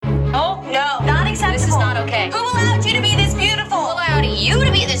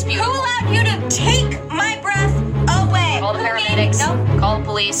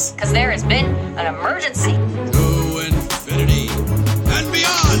because there has been an emergency. To infinity and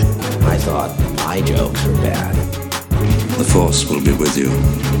beyond. I thought my jokes were bad. The Force will be with you,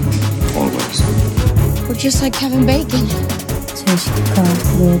 always. We're just like Kevin Bacon. 제시카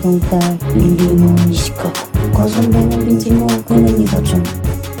외동딸 일리노 이시카 거선배는 빈티모 그는 이거죠.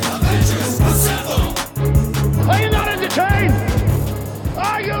 Are you not entertained?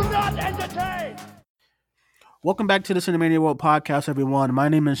 Are you not entertained? Welcome back to the Cinemania World Podcast, everyone. My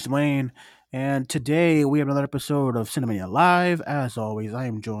name is Dwayne, and today we have another episode of Cinemania Live. As always, I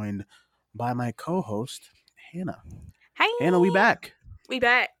am joined by my co-host, Hannah. Hi. Hannah, we back. We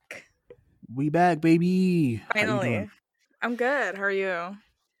back. We back, baby. Finally. I'm good. How are you?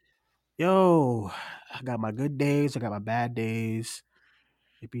 Yo, I got my good days. I got my bad days.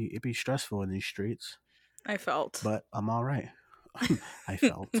 It be stressful in these streets. I felt. But I'm all right. I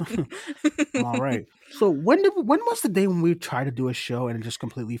felt. I'm all right. So when was the day when we tried to do a show and it just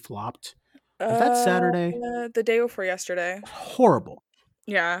completely flopped? Was that Saturday? The day before yesterday. Horrible.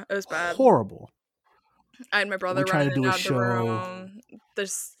 Yeah, it was bad. Horrible. I had my brother running in and out the room.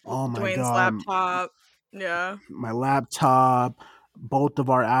 There's Dwayne's laptop. Yeah. My laptop. Both of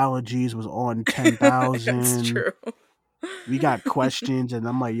our allergies was on 10,000. That's true. We got questions, and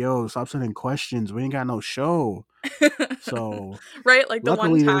I'm like, yo, stop sending questions. We ain't got no show. So right, like the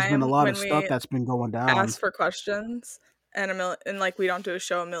luckily, one time there's been a lot when of stuff that's been going down. Ask for questions, and like we don't do a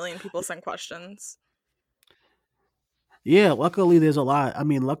show. A million people send questions. Yeah, luckily there's a lot. I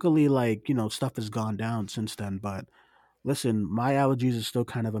mean, luckily, like, you know, stuff has gone down since then. But listen, my allergies are still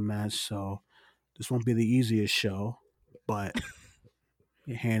kind of a mess, so this won't be the easiest show. But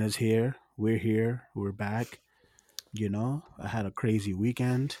Hannah's here. We're here. We're back. You know, I had a crazy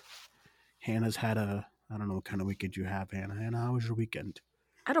weekend. Hannah's had I don't know what kind of weekend you have, Hannah. Hannah, how was your weekend?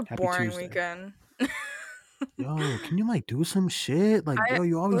 I had a Happy boring Tuesday. weekend. Yo, can you like do some shit? Like, yo,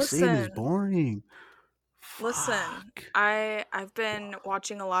 you always say it's boring. Listen, Fuck. I've been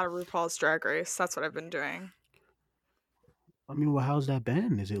watching a lot of RuPaul's Drag Race. That's what I've been doing. I mean, well, how's that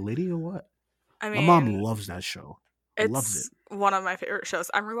been? Is it Liddy or what? I mean, my mom loves that show. Loves It's it. one of my favorite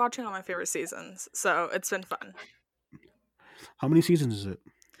shows. I'm rewatching all my favorite seasons, so it's been fun. How many seasons is it?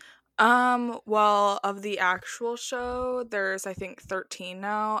 Well, of the actual show, there's I think 13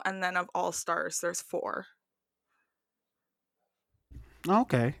 now, and then of All Stars, there's 4.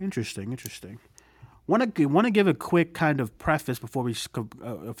 Okay, interesting. Want to give a quick kind of preface before we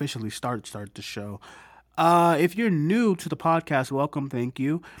officially start the show. If you're new to the podcast, welcome. Thank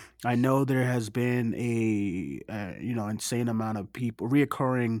you. I know there has been a insane amount of people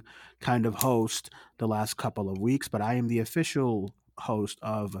reoccurring kind of host the last couple of weeks, but I am the official host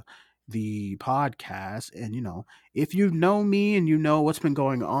of the podcast. And you know, if you know me and you know what's been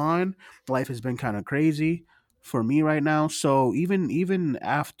going on, life has been kind of crazy for me right now. So even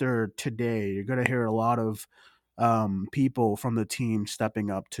after today, you're gonna hear a lot of people from the team stepping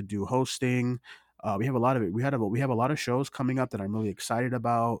up to do hosting. We have a lot of it. We have a lot of shows coming up that I'm really excited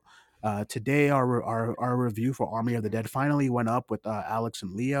about. Today, our review for Army of the Dead finally went up with Alex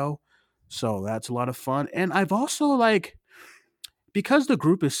and Leo, so that's a lot of fun. And I've also because the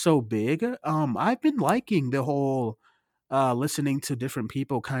group is so big, I've been liking the whole listening to different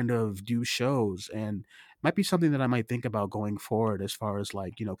people kind of do shows, and might be something that I might think about going forward as far as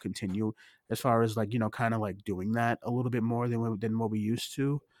continue as far as kind of doing that a little bit more than what we used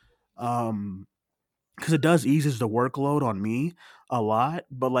to. Because it does eases the workload on me a lot,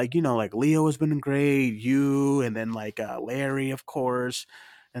 but Leo has been great, you, and then Larry, of course,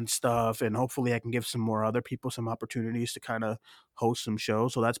 and stuff, and hopefully I can give some more other people some opportunities to kind of host some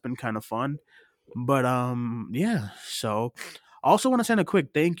shows, so that's been kind of fun. But yeah, so I also want to send a quick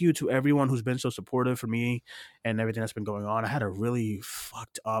thank you to everyone who's been so supportive for me and everything that's been going on. I had a really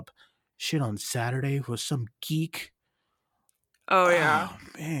fucked up shit on Saturday with some geek. Oh yeah. Oh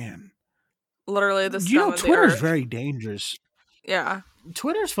man. Literally the scum of the Twitter's earth. very dangerous. Yeah.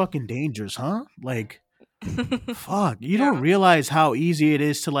 Twitter's fucking dangerous, huh? Fuck. You don't realize how easy it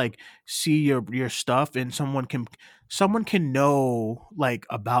is to see your stuff, and someone can know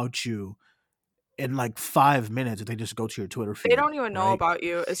about you in 5 minutes if they just go to your Twitter feed. They don't even know about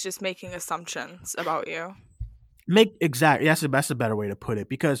you. It's just making assumptions about you. Exactly. That's a better way to put it,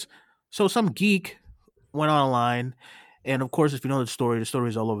 because some geek went online. And of course, if you know the story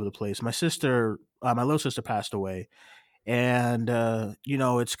is all over the place. My little sister passed away, and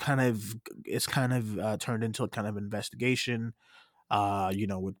it's kind of turned into a kind of investigation,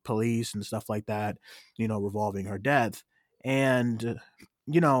 with police and stuff like that, revolving her death. And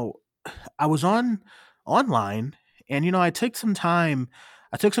I was online, and I took some time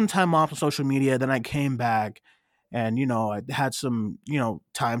off of social media. Then I came back, and I had some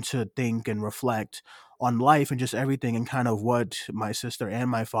time to think and reflect on life and just everything, and kind of what my sister and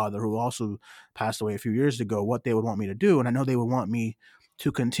my father, who also passed away a few years ago, what they would want me to do. And I know they would want me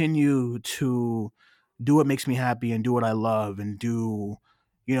to continue to do what makes me happy and do what I love and do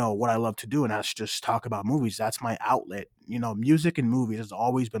what I love to do, and that's just talk about movies. That's my outlet. Music and movies has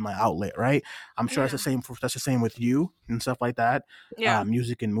always been my outlet, right? I'm sure Yeah. that's the same with you and stuff like that. Yeah.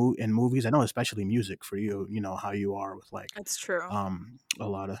 Music and movies. I know, especially music for you. How you are with like It's true. a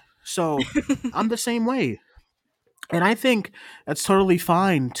lot of. So I'm the same way, and I think that's totally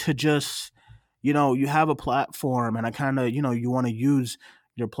fine to just you have a platform, and I kind of you want to use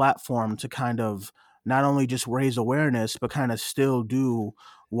your platform to kind of not only just raise awareness but kind of still do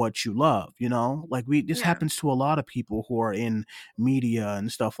what you love. Like this Yeah. happens to a lot of people who are in media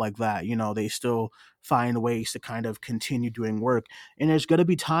and stuff like that. They still find ways to kind of continue doing work, and there's going to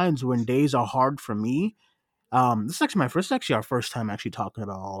be times when days are hard for me. This is actually our first time actually talking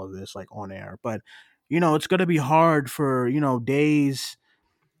about all of this like on air, but it's going to be hard for days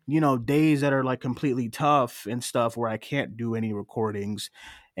that are like completely tough and stuff where I can't do any recordings.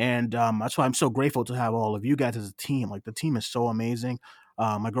 And that's why I'm so grateful to have all of you guys as a team. Like the team is so amazing.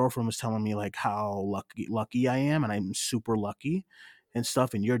 My girlfriend was telling me like how lucky I am, and I'm super lucky and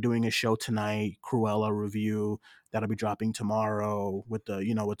stuff. And you're doing a show tonight, Cruella review that'll be dropping tomorrow with the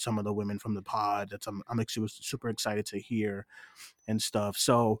with some of the women from the pod. I'm actually super excited to hear and stuff.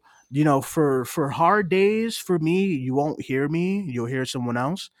 So for hard days for me, you won't hear me. You'll hear someone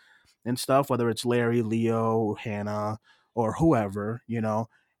else and stuff, whether it's Larry, Leo, Hannah, or whoever.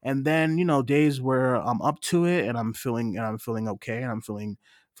 And then, days where I'm up to it and I'm feeling okay and I'm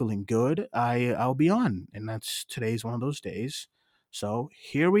feeling good, I'll be on. And today's one of those days. So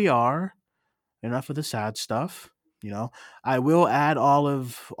here we are. Enough of the sad stuff. I will add all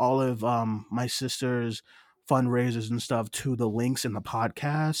of my sister's fundraisers and stuff to the links in the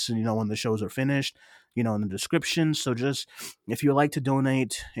podcast, and when the shows are finished, in the description. So just if you'd like to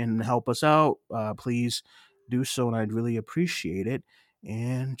donate and help us out, please do so, and I'd really appreciate it.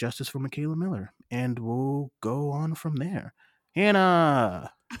 And justice for Michaela Miller, and we'll go on from there.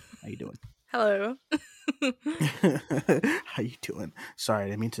 Hannah, how you doing? Hello. How you doing? Sorry, I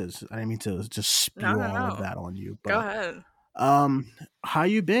didn't mean to just spew No, all of no. that on you. Go But ahead. how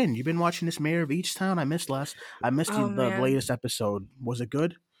you been? You been watching this Mayor of Easttown? I missed Oh the man. latest episode. Was it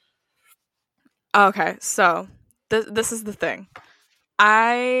good? Okay, so this is the thing.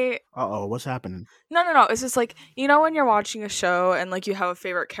 I What's happening? No. It's just like, when you're watching a show and like you have a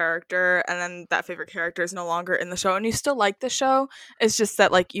favorite character and then that favorite character is no longer in the show and you still like the show. It's just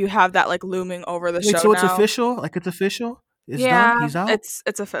that like you have that like looming over the Wait, show so it's now. official? Like it's official? It's done? Yeah, He's out? it's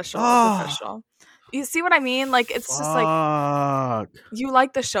official. It's Oh, official. You see what I mean? Like it's just like fuck. you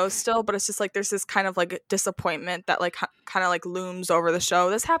like the show still, but it's just like there's this kind of like disappointment that like kind of like looms over the show.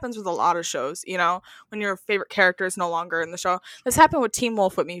 This happens with a lot of shows, when your favorite character is no longer in the show. This happened with Teen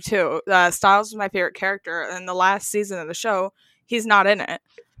Wolf with me too. Styles was my favorite character, and the last season of the show, he's not in it.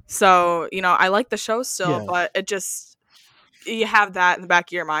 So I like the show still, Yeah. but it just you have that in the back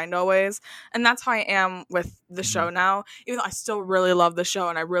of your mind always, and that's how I am with the show now. Even though I still really love the show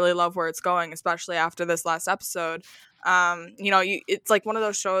and I really love where it's going, especially after this last episode. It's like one of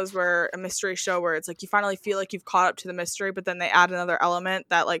those shows where a mystery show where it's like you finally feel like you've caught up to the mystery, but then they add another element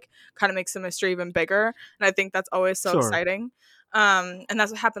that like kind of makes the mystery even bigger, and I think that's always so Sure. exciting. And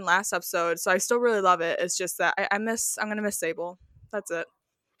that's what happened last episode, so I still really love it. It's just that I'm gonna miss Sable. That's it.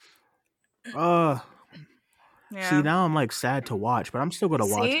 Uh See, Yeah. now I'm like sad to watch, but I'm still gonna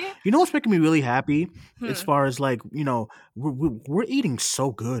watch. See? You know what's making me really happy? As Hmm. far as like, we're eating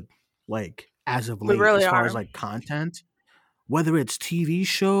so good, like as of We late, really as far as are. like content. Whether it's TV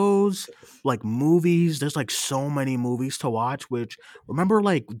shows, like movies, there's like so many movies to watch. Which remember,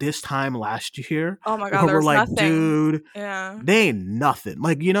 like this time last year, Oh my god, where we're there's like, nothing. dude, Yeah. they ain't nothing.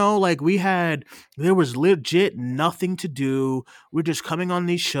 Like like there was legit nothing to do. We're just coming on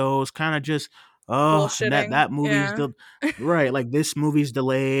these shows, kind of just and that Bullshitting. that movie's Yeah. the right. Like this movie's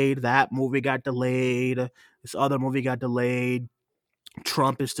delayed. That movie got delayed. This other movie got delayed.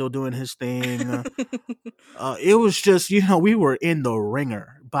 Trump is still doing his thing. It was just, we were in the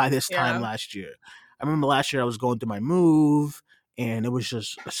ringer by this time Yeah. last year. I remember last year I was going through my move, and it was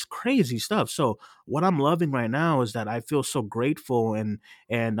just it's crazy stuff. So what I'm loving right now is that I feel so grateful, and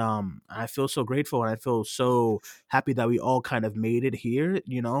I feel so grateful, and I feel so happy that we all kind of made it here.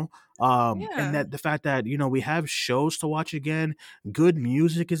 And Yeah. that the fact that we have shows to watch again, good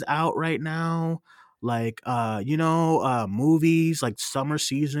music is out right now. Like movies like summer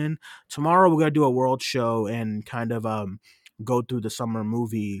season. Tomorrow we're gonna do a world show and kind of go through the summer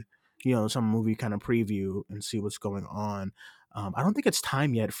movie some movie kind of preview and see what's going on. I don't think it's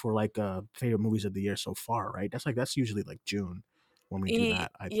time yet for like favorite movies of the year so far, right? That's usually like June when we do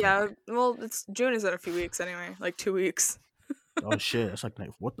that. I Yeah, think. well, it's June is in a few weeks anyway, like 2 weeks. Oh shit! It's like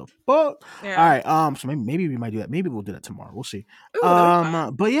what the fuck? Yeah. All right. So maybe we might do that. Maybe we'll do that tomorrow. We'll see. Ooh, that'd be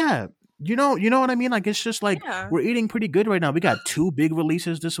fun. But yeah, you know what I mean. Like it's just like Yeah. we're eating pretty good right now. We got 2 big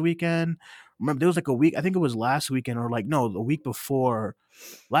releases this weekend. Remember, there was like a week. I think it was last weekend or like no, the week before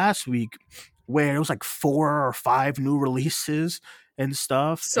last week, where it was like 4 or 5 new releases and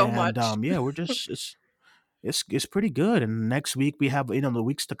stuff. So and, much. Yeah, we're just it's pretty good. And next week we have the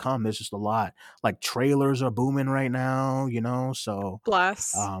weeks to come. There's just a lot. Like trailers are booming right now. So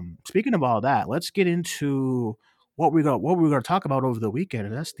Bless. speaking of all that, let's get into what we're gonna talk about over the weekend,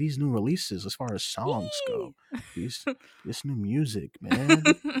 and that's these new releases as far as songs go. This new music, man.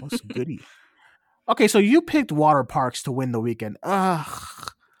 What's goody? Okay, so you picked Water Parks to win the weekend.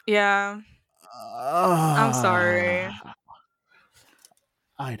 Ugh. Yeah. I'm sorry.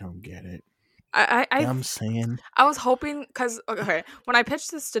 I don't get it. I'm saying. I was hoping because okay, when I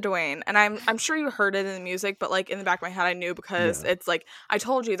pitched this to Dwayne, and I'm sure you heard it in the music, but like in the back of my head, I knew because it's like I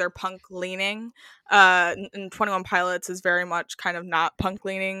told you they're punk leaning. And 21 Pilots is very much kind of not punk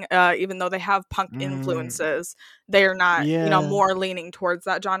leaning. Even though they have punk influences, they are not more leaning towards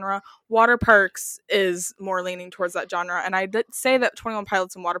that genre. Water Parks is more leaning towards that genre, and I did say that 21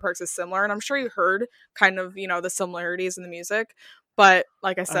 Pilots and Water Parks is similar, and I'm sure you heard kind of the similarities in the music. But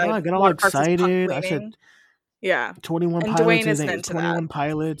like I said, I got all excited. I said, "Yeah, 21 and Pilots Dwayne isn't into 21 that.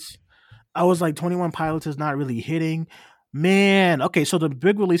 Pilots." I was like, 21 Pilots is not really hitting. Man, okay, so the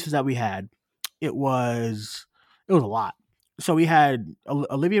big releases that we had, it was a lot. So we had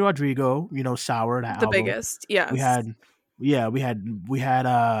Olivia Rodrigo, Sour, that The album. biggest, yes. We had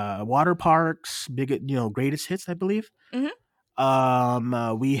Water Parks, greatest hits, I believe. Mm-hmm.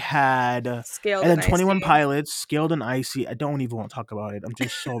 We had Scaled and then and 21 Icy. Pilots, Scaled and Icy. I don't even want to talk about it. I'm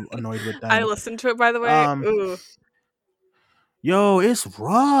just so annoyed with them. I listened to it, by the way. Ooh. Yo, it's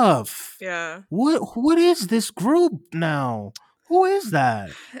rough. Yeah. What is this group now? Who is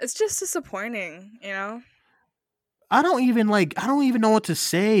that? It's just disappointing, I don't even know what to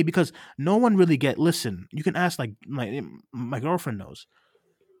say because no one really listen. You can ask like my girlfriend knows.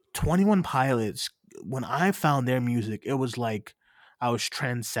 21 Pilots, when I found their music, it was like I was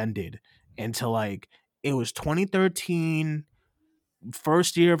transcended into like it was 2013,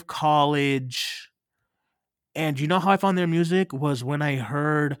 first year of college. And you know how I found their music was when I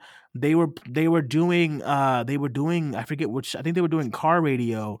heard they were doing I forget which, I think they were doing car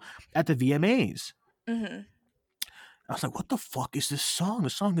radio at the VMAs. Mm-hmm. I was like, what the fuck is this song? The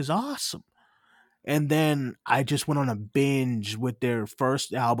song is awesome. And then I just went on a binge with their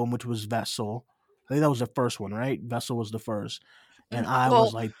first album, which was Vessel. I think that was the first one, right? Vessel was the first. And I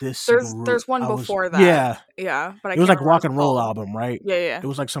was like, this. There's one before that. Yeah, but it was like rock and roll album, right? Yeah. It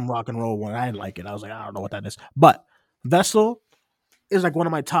was like some rock and roll one. I didn't like it. I was like, I don't know what that is. But Vessel is like one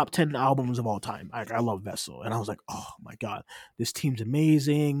of my top 10 albums of all time. I love Vessel, and I was like, oh my god, this team's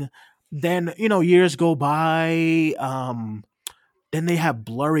amazing. Then years go by. Then they have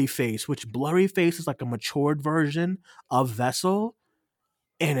Blurry Face, which Blurry Face is like a matured version of Vessel.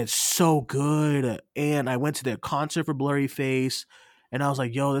 And it's so good. And I went to their concert for Blurry Face. And I was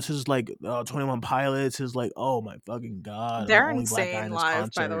like, yo, this is like 21 Pilots is like, oh my fucking god. They're insane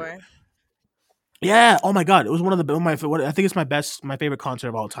live, by the way. Yeah. Oh my god. It was one of my I think it's my favorite concert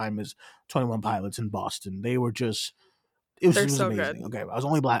of all time is 21 Pilots in Boston. They were just it was so amazing. good. Okay. I was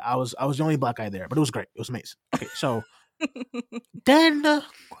the only black guy there, but it was great. It was amazing. Okay, so then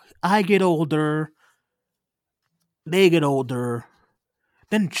I get older. They get older.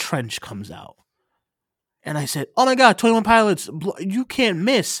 Then Trench comes out. And I said, oh my god, 21 Pilots, you can't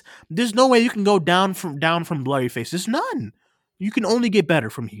miss. There's no way you can go down from Blurry Face. There's none. You can only get better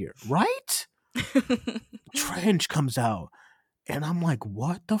from here, right? Trench comes out. And I'm like,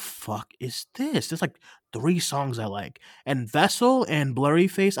 what the fuck is this? There's like 3 songs I like. And Vessel and Blurry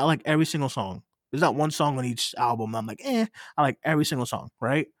Face, I like every single song. There's not one song on each album I'm like, I like every single song,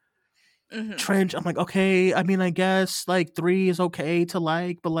 right? Mm-hmm. Trench, I'm like, okay, I mean, I guess like 3 is okay to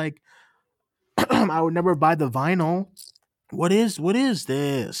like, but like I would never buy the vinyl. What is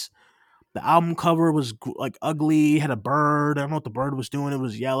this? The album cover was like ugly, had a bird. I don't know what the bird was doing. It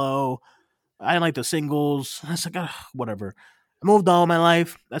was yellow. I didn't like the singles. I was like, whatever. I moved on in my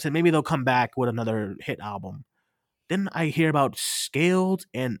life. I said maybe they'll come back with another hit album. Then I hear about Scaled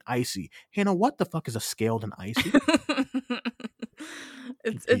and Icy. Hey, now what the fuck is a Scaled and Icy?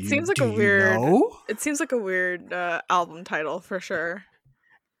 It seems like a weird. It seems like a weird album title for sure.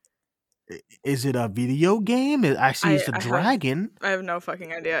 Is it a video game? I see it's a I have dragon. I have no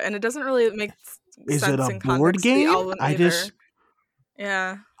fucking idea, and it doesn't really make Is it sense a in board context to the game? album I either. just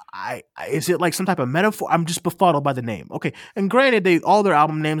Yeah. is it like some type of metaphor? I'm just befuddled by the name. Okay, and granted, all their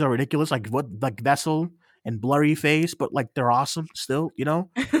album names are ridiculous, like Vessel and Blurry Face, but like they're awesome still.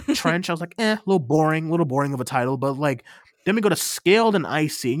 Trench. I was like, a little boring of a title, but like then we go to Scaled and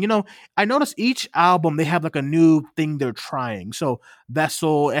Icy. And I noticed each album they have like a new thing they're trying. So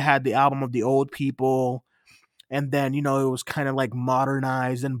Vessel, it had the album of the old people. And then, it was kind of like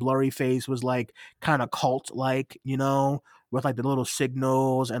modernized, and Blurry Face was like kind of cult like, with like the little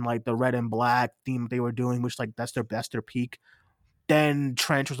signals and like the red and black theme they were doing, which like that's their peak. Then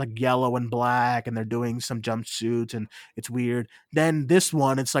Trench was like yellow and black, and they're doing some jumpsuits, and it's weird. Then this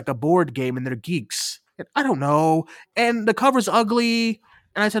one, it's like a board game, and they're geeks. And I don't know. And the cover's ugly.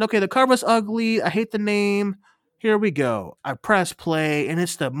 And I said, okay, the cover's ugly. I hate the name. Here we go. I press play, and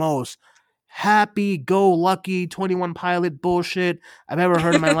it's the most happy-go-lucky 21 Pilot bullshit I've ever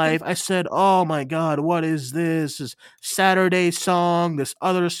heard in my life. I said, oh my God, what is this? This Saturday song, this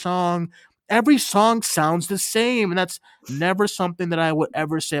other song. Every song sounds the same, and that's never something that I would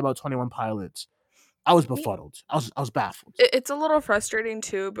ever say about 21 Pilots. I was befuddled. I was baffled. It's a little frustrating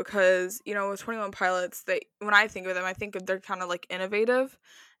too because with 21 Pilots, when I think of them, I think of they're kind of like innovative,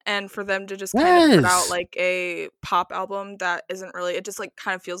 and for them to just kind of put out Yes. like a pop album that isn't really, it just like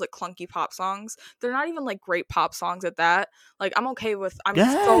kind of feels like clunky pop songs. They're not even like great pop songs at that. Like I'm okay with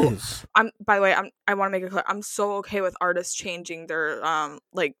Yes. by the way, I want to make it clear, I'm so okay with artists changing their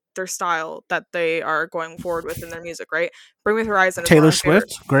style that they are going forward with in their music, right? Bring Me the Horizon is one of Taylor my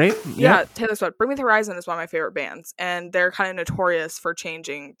favorite. Swift, great. Yeah, Yep. Taylor Swift. Bring Me the Horizon is one of my favorite bands, and they're kind of notorious for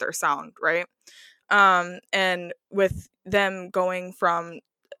changing their sound, right? And with them going from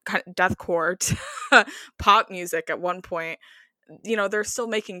kind of deathcore to pop music at one point, they're still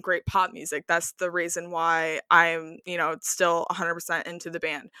making great pop music. That's the reason why I'm, still 100% into the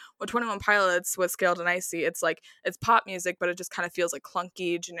band. With 21 Pilots, with Scaled and Icy, it's like, it's pop music, but it just kind of feels like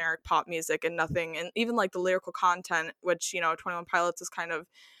clunky, generic pop music and nothing. And even like the lyrical content, which, 21 Pilots is kind of,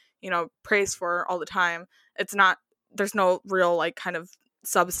 praised for all the time. It's not, there's no real like kind of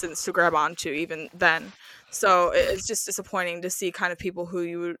substance to grab onto even then. So it's just disappointing to see kind of people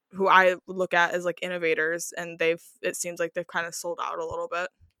who I would look at as like innovators, and it seems like they've kind of sold out a little bit.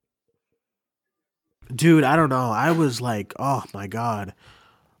 Dude, I don't know. I was like, oh my God.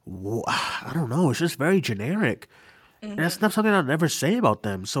 I don't know. It's just very generic. And that's not something I'd ever say about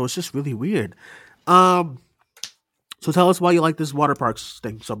them. So it's just really weird. So tell us why you like this water parks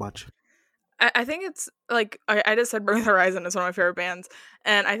thing so much. I think it's like I just said Bring Me the Horizon is one of my favorite bands,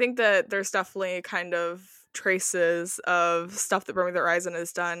 and I think that there's definitely kind of traces of stuff that Bring Me the Horizon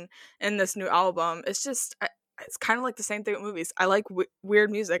has done in this new album. It's just it's kind of like the same thing with movies. I like weird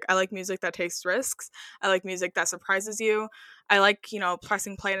music. I like music that takes risks. I like music that surprises you. I like,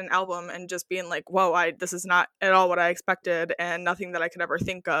 pressing play on an album and just being like, whoa, this is not at all what I expected and nothing that I could ever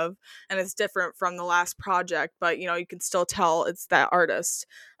think of. And it's different from the last project, but, you can still tell it's that artist.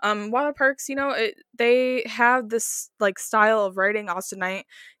 Water Parks, they have this like style of writing. Austin Knight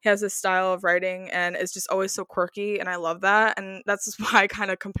has this style of writing, and it's just always so quirky, and I love that. And that's just why I kind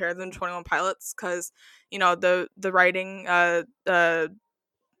of compare them to 21 Pilots, because, the writing,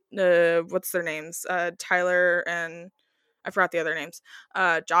 what's their names? Tyler and I forgot the other names.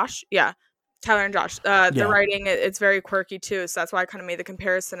 Josh, yeah, Tyler and Josh. The Yeah. writing, it's very quirky too, so that's why I kind of made the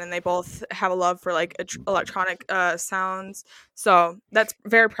comparison. And they both have a love for like electronic sounds, so that's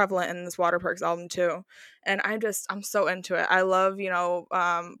very prevalent in this Water Parks album too. And I'm so into it. I love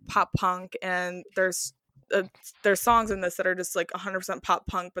pop punk, and there's songs in this that are just like 100% pop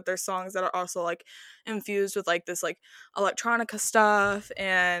punk, but there's songs that are also like infused with like this like electronica stuff,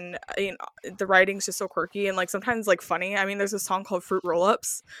 and the writing's just so quirky and like sometimes like funny. I mean, there's a song called Fruit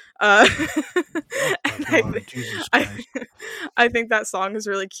Roll-Ups, Oh and my God, Jesus Christ. I think that song is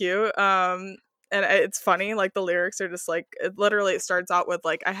really cute. And it's funny, like the lyrics are just like, it starts out with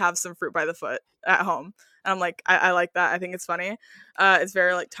like, I have some fruit by the foot at home, and I'm like, I like that. I think it's funny. It's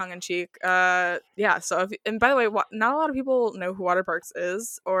very like tongue-in-cheek. Yeah, so and by the way, not a lot of people know who Water Parks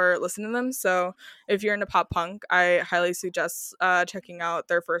is or listen to them, so if you're into pop punk, I highly suggest checking out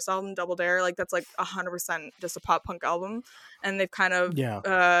their first album, Double Dare. Like that's like 100% just a pop punk album, and they've kind of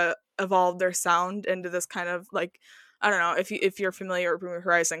evolved their sound into this kind of like, I don't know if you're familiar with Bring Me the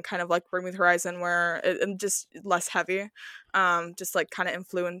Horizon, kind of like Bring Me the Horizon, where it's just less heavy, just like kind of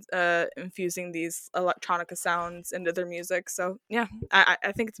infusing these electronica sounds into their music. So yeah,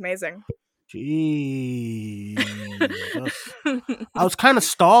 I think it's amazing. Jesus. I was kind of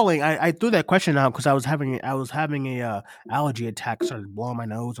stalling. I threw that question out because I was having a allergy attack, started blowing my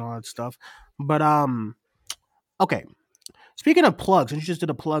nose and all that stuff. But okay. Speaking of plugs, and you just did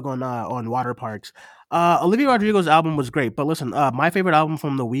a plug on water parks. Olivia Rodrigo's album was great, but listen, my favorite album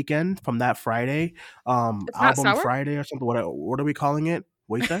from the weekend, from that Friday, It's not album sour? Friday or something. What are we calling it?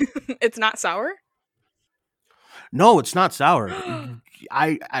 What you say? It's not sour? No, it's not sour.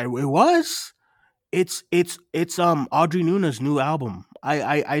 It was. It's Audrey Nuna's new album.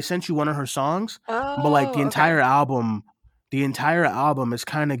 I sent you one of her songs, but like Oh, okay. the entire album is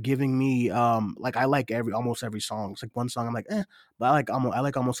kind of giving me like I like almost every song. It's like one song I'm like but I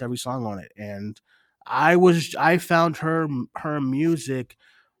like almost every song on it. And I found her music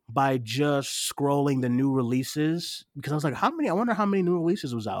by just scrolling the new releases because I was like, I wonder how many new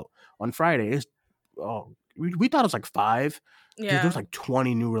releases was out on Friday. We thought it was like 5. Dude, there's Yeah. like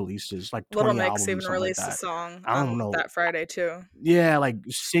 20 new releases, like Little 20 Mix albums or even something like released a that. song I don't on know. that Friday too. Yeah, like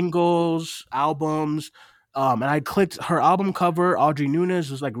singles, albums. And I clicked her album cover, Audrey Nunes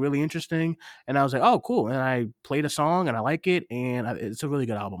was like really interesting. And I was like, oh, cool. And I played a song and I like it. And it's a really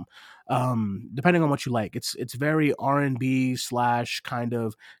good album. Depending on what you like, it's very R&B / kind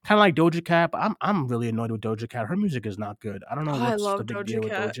of like Doja Cat. But I'm really annoyed with Doja Cat. Her music is not good. I don't know Oh, I what's the love big Doja deal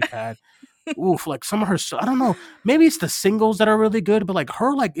with Cat. Doja Cat. Oof, like some of her, I don't know. Maybe it's the singles that are really good, but like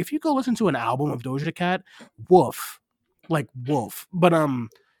her, like if you go listen to an album of Doja Cat, woof, like woof. But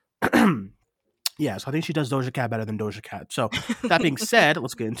yeah, so I think she does Doja Cat better than Doja Cat. So that being said,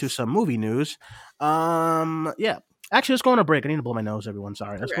 let's get into some movie news. Yeah. Actually, let's go on a break. I need to blow my nose, everyone.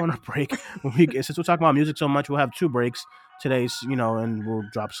 Sorry. Let's go on a break. Since we're talking about music so much, we'll have 2 breaks today, and we'll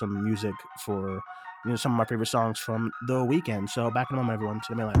drop some music for some of my favorite songs from the weekend. So back in a moment, everyone.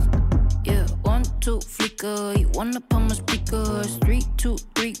 To my life. Yeah, 1, 2, flicker. You wanna pump my speakers. 3, 2,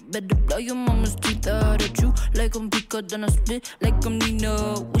 3. Better blow your mama's teeth out at you like I'm Pika, then I spit like I'm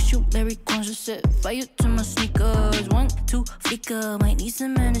Nina. Wish you Mary Kwanzaa set fire to my sneakers. 1, 2, flicker. Might need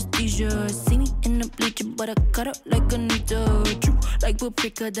some anesthesia. See me in the bleacher, but I cut up like Anita. True, like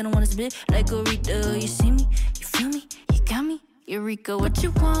paprika, then I wanna spit like a Rita. You see me, you feel me, you got me. Eureka, what you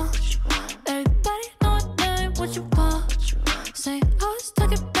want? Everybody know what you want. Say, I was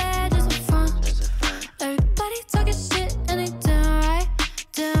talking bad just for fun. Everybody talking shit and they doing right.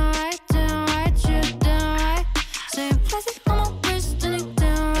 Doing right, yeah, doing right. Saying plastic on my wrist and they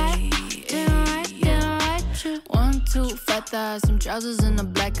doing right. Doing right, yeah. 1, 2, fat thighs, some trousers and a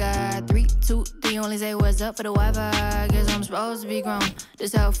black eye. 3, 2, 3, only say what's up for the Wi-Fi. Guess I'm supposed to be grown.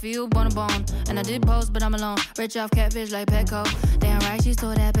 This how I feel, bone to bone. And I did post, but I'm alone. Rich off catfish like Petco. Damn right, she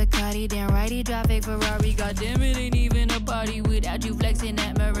stole that Bacardi. Damn right, he drive fake Ferrari. God damn it, ain't even a party without you flexing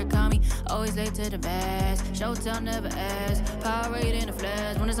that Murakami. Always late to the best. Showtime never ask. Power rate in the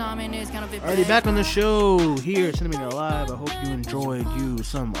flash. When it's on me, it's kind of fit. Alrighty, back on the show here at Cinemania Live. I hope you enjoyed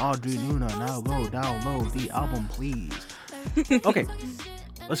some Audrey Nuna. Now go download the album, please. Okay,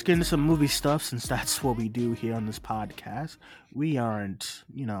 let's get into some movie stuff since that's what we do here on this podcast. We aren't,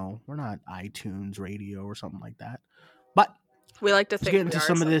 we're not iTunes Radio or something like that. But We like to let's think get into we are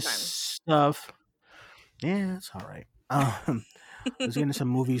some of this sometimes. stuff. Yeah, it's all right. Let's get into some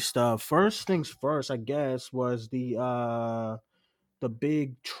movie stuff. First things first, I guess, was the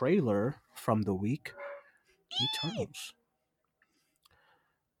big trailer from the week, Eternals.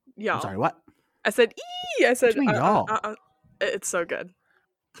 Y'all. I'm sorry, what? I said, "Ee!" I said, What do you mean, y'all? It's so good.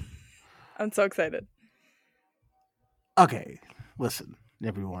 I'm so excited. Okay, listen,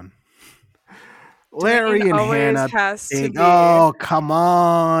 everyone. Larry and always Hannah has to think, be. oh, come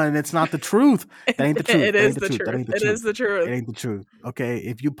on. It's not the truth. That ain't the truth. It That is ain't the That truth. ain't the It truth. is the truth. It ain't the truth. Okay,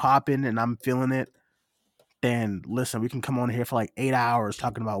 if you pop in and I'm feeling it, then listen, we can come on here for like 8 hours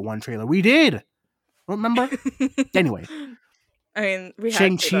talking about one trailer. We did. Remember? Anyway. I mean, we had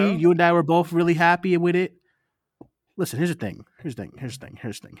Shang-Chi, to, though. you and I were both really happy with it. Listen, here's the thing.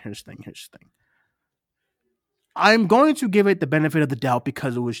 I'm going to give it the benefit of the doubt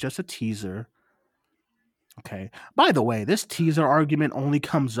because it was just a teaser. Okay. By the way, this teaser argument only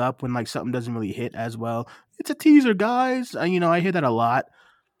comes up when like something doesn't really hit as well. It's a teaser, guys. I hear that a lot.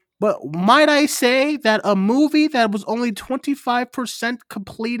 But might I say that a movie that was only 25%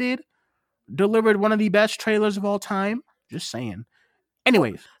 completed delivered one of the best trailers of all time? Just saying.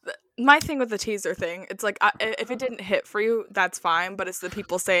 Anyways. My thing with the teaser thing, it's like, if it didn't hit for you, that's fine. But it's the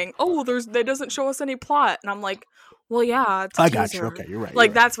people saying, "Oh, they doesn't show us any plot," and I'm like, "Well, yeah, it's a teaser." Got you. Okay, you're right.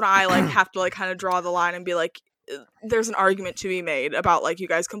 Like that's when I like have to like kind of draw the line and be like, "There's an argument to be made about like you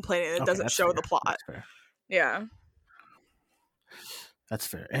guys complaining it doesn't show the plot." Yeah, that's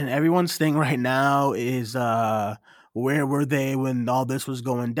fair. And everyone's thing right now is where were they when all this was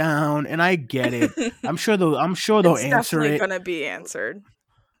going down? And I get it. I'm sure they'll It's answer definitely it. gonna be answered.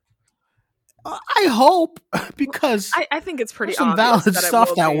 I hope, because I think it's pretty there's some obvious valid that it stuff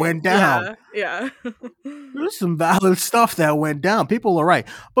will that be. went down. Yeah. There's some valid stuff that went down. People are right.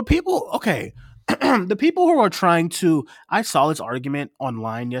 But people, okay, the people who are trying to, I saw this argument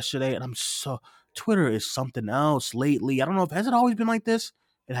online yesterday, and Twitter is something else lately. I don't know if, has it always been like this?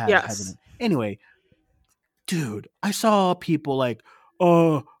 It has, hasn't Yes. it? Anyway, dude, I saw people like,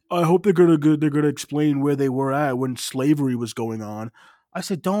 I hope they're gonna explain where they were at when slavery was going on. I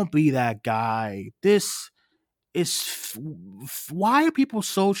said, don't be that guy. This is why are people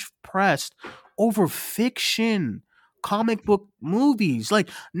so pressed over fiction, comic book movies? Like,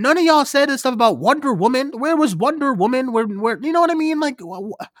 none of y'all said this stuff about Wonder Woman. Where was Wonder Woman? Where you know what I mean? Like,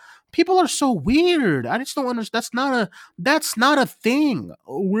 people are so weird. I just don't understand. That's not a thing.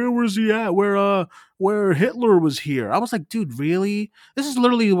 Where was he at? Where Hitler was here? I was like, dude, really? This is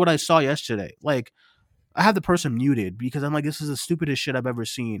literally what I saw yesterday. Like, I have the person muted because I'm like, this is the stupidest shit I've ever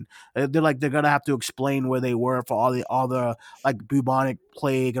seen. They're like, they're gonna have to explain where they were for all the like bubonic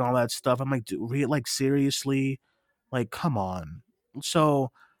plague and all that stuff. I'm like, dude, like, seriously, like, come on.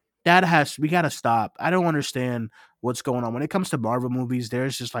 So we gotta stop. I don't understand what's going on when it comes to Marvel movies.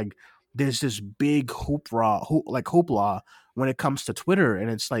 There's this big hoopla when it comes to Twitter,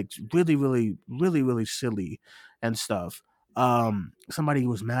 and it's like really, really, really, really silly and stuff. Somebody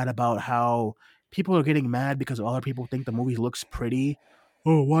was mad about how people are getting mad because other people think the movie looks pretty.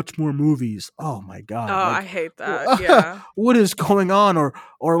 Oh, watch more movies. Oh my Oh, god! I Like, hate that. Yeah. what is going on? Or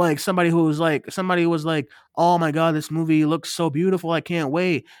like somebody was like, oh my god, this movie looks so beautiful, I can't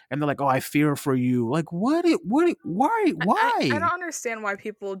wait. And they're like, oh, I fear for you. Like, why? I don't understand why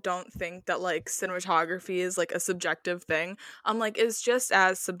people don't think that like cinematography is like a subjective thing. I'm like, it's just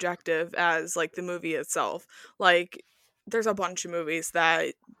as subjective as like the movie itself. Like, there's a bunch of movies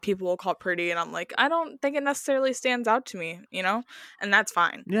that people will call pretty, and I'm like, I don't think it necessarily stands out to me, and that's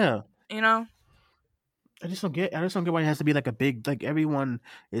fine, Yeah. you know. I just don't get why it has to be like a big, like, everyone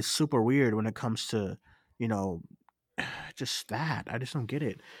is super weird when it comes to, you know, just that. I just don't get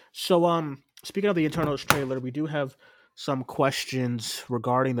it. So speaking of the Eternals trailer, we do have some questions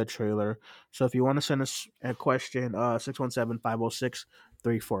regarding the trailer. So if you want to send us a question,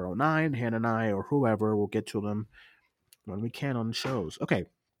 617-506-3409, Hannah and I or whoever will get to them when we can on the shows. Okay.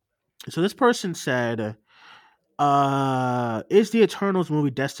 So this person said, is the Eternals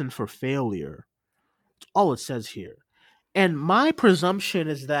movie destined for failure? That's all it says here. And my presumption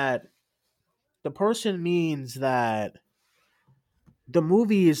is that the person means that the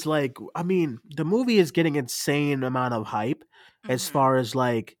movie is like, I mean, the movie is getting insane amount of hype as Mm-hmm. far as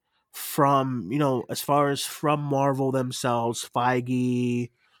like from Marvel themselves, Feige,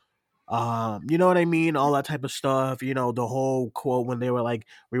 you know what I mean? All that type of stuff. The whole quote when they were like,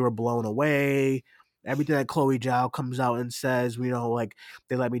 we were blown away. Everything that Chloe Zhao comes out and says, like,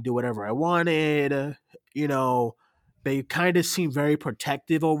 they let me do whatever I wanted. They kind of seem very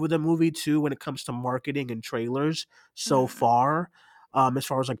protective over the movie too when it comes to marketing and trailers so Mm-hmm. far. As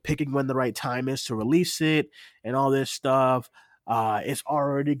far as like picking when the right time is to release it and all this stuff. It's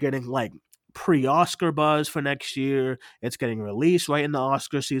already getting like pre-Oscar buzz for next year. It's getting released right in the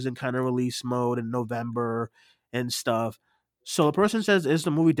Oscar season kind of release mode in November and stuff. So the person says, is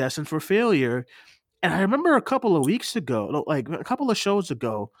the movie destined for failure? And I remember a couple of weeks ago, like a couple of shows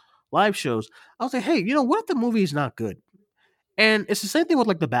ago, live shows, I was like, hey, what if the movie is not good? And it's the same thing with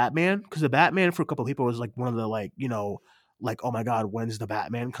like the Batman, because the Batman for a couple of people was like one of the like, oh my god, when's the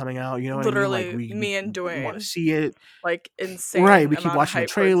Batman coming out? You know what I mean? Like Literally, we me and want to Dwayne, see it, like, right? insane We keep amount of watching the hype towards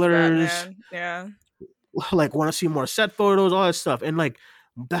the trailers, Batman. Yeah. like want to see more set photos, all that stuff, and like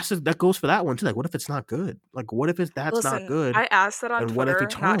that goes for that one too. Like, what if it's not good? Like, what if that's not Listen, good? I asked that on And what if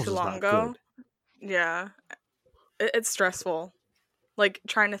Twitter not Eternals too is long not ago. good? Yeah. It's stressful. Like,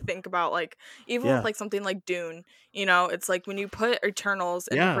 trying to think about, like, even with Yeah, like something like Dune, it's like when you put Eternals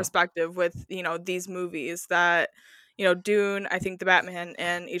into yeah, perspective with, these movies that, Dune, I think the Batman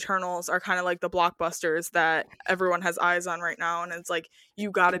and Eternals are kind of like the blockbusters that everyone has eyes on right now, and it's like, you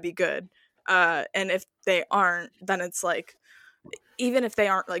gotta be good. And if they aren't, then it's like, even if they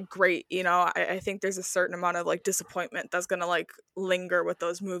aren't like great, I think there's a certain amount of like disappointment that's gonna like linger with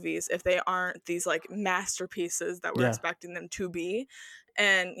those movies if they aren't these like masterpieces that we're yeah. expecting them to be.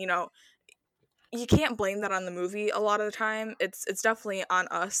 And you can't blame that on the movie a lot of the time. It's definitely on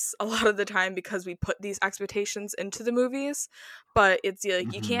us a lot of the time because we put these expectations into the movies. But it's like,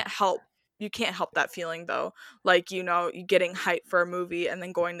 Hmm. you can't help that feeling though. Like, you getting hyped for a movie and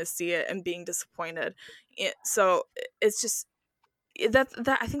then going to see it and being disappointed. So it's just that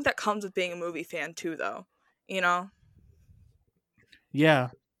I think that comes with being a movie fan too, though. Yeah.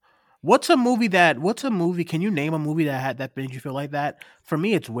 What's a movie? Can you name a movie that made you feel like that? For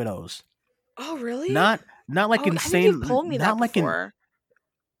me, it's Widows. Oh, really? Not like Oh, I think you've insane, told me that before.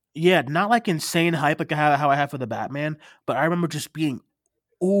 not like insane hype like how I have for the Batman, but I remember just being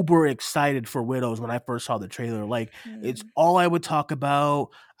uber excited for Widows when I first saw the trailer. Like it's Mm. all I would talk about.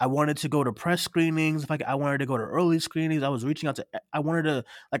 I wanted to go to press screenings. Like I wanted to go to early screenings. I was reaching out to. I wanted to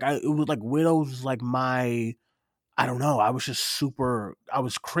it was like Widows was like my. I don't know. I was just super. I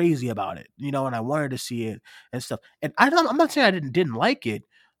was crazy about it, and I wanted to see it and stuff. And I'm not saying I didn't like it,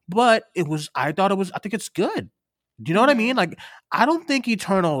 but it was. I thought it was. I think it's good. Do you know what I mean? Mhm. Like I don't think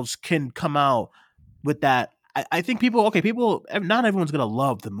Eternals can come out with that. I think people, not everyone's gonna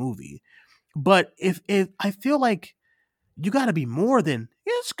love the movie, but if I feel like you got to be more than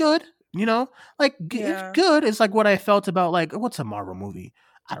it's good, like it's Yeah. good is like what I felt about like what's a Marvel movie?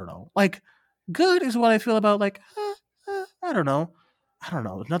 I don't know. Like good is what I feel about like I don't know. I don't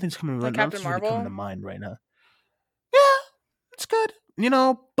know. Like Captain Nothing's really coming to Marvel? mind right now. Yeah, it's good,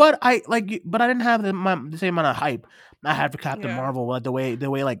 but but I didn't have the same amount of hype I had for Captain Yeah. Marvel. Like the way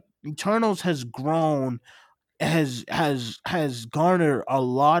like Eternals has grown has garnered a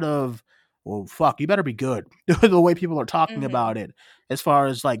lot of well fuck you better be good the way people are talking Mhm. about it as far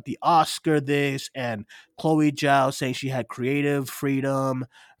as like the Oscar this and Chloe Zhao saying she had creative freedom,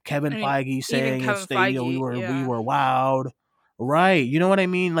 Kevin I mean, Feige even saying Kevin it's we Feige, were yeah. wowed, right? You know what I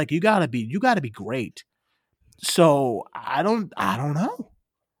mean? Like you gotta be great. So I don't know.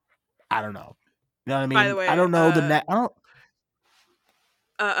 I don't know. You know what I By the mean? I way, don't know the net. I don't.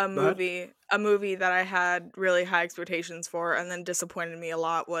 a Go ahead. movie that I had really high expectations for and then disappointed me a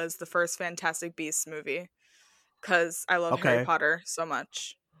lot was the first Fantastic Beasts movie because I love Harry Okay. Potter so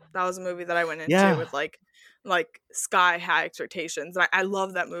much. That was a movie that I went into Yeah. with like sky high expectations. And I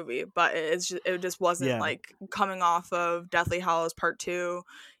love that movie, but it just wasn't Yeah. like coming off of Deathly Hallows Part 2.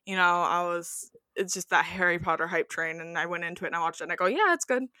 It's just that Harry Potter hype train, and I went into it and I watched it and I go, yeah, it's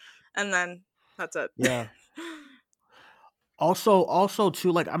good. And then that's it. Yeah. Also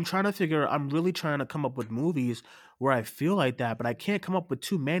too, like I'm really trying to come up with movies where I feel like that, but I can't come up with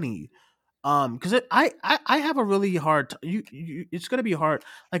too many. Because I have a really hard it's gonna be hard.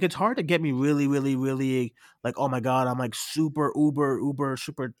 Like it's hard to get me really, really, really like, oh my god, I'm like super uber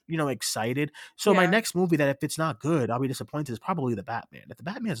super, excited. So my Yeah. next movie that if it's not good, I'll be disappointed is probably the Batman. If the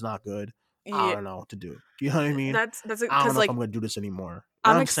Batman's not good, I Yeah. don't know what to do. You know what I mean? That's I don't because know if like I'm gonna do this anymore.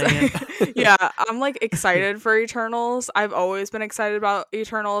 You know I'm what I'm saying? excited. Yeah, I'm like excited for Eternals. I've always been excited about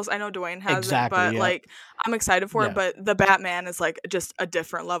Eternals. I know Dwayne hasn't, Exactly, but yeah. like I'm excited for it. Yeah. But the Batman is like just a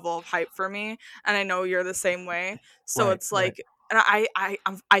different level of hype for me, and I know you're the same way. So Right, it's right. like, and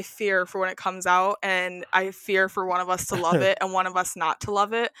I fear for when it comes out, and I fear for one of us to love it and one of us not to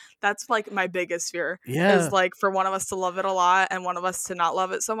love it. That's like my biggest fear is Yeah. like for one of us to love it a lot and one of us to not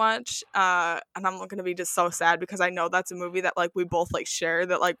love it so much. And I'm gonna be just so sad because I know that's a movie that like we both like share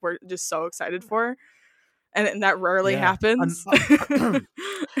that like we're just so excited for, and that rarely Yeah. happens.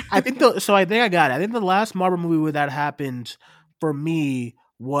 I think I got it. I think the last Marvel movie where that happened for me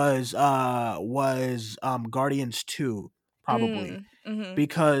was Guardians 2 probably Mm-hmm.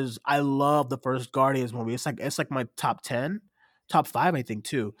 because I love the first Guardians movie. It's like my top 10, top 5 I think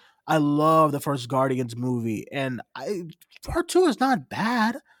too. I love the first Guardians movie and part 2 is not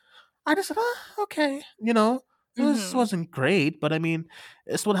bad. I just said, okay, this Mm-hmm. wasn't great, but I mean,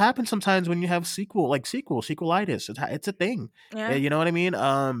 it's what happens sometimes when you have sequelitis. It's a thing. Yeah, Yeah, you know what I mean?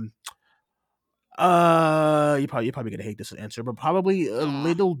 You're probably gonna hate this answer, but probably a Aw,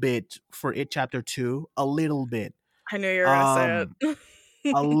 little bit for It Chapter 2, a little bit. I knew you were gonna say Um,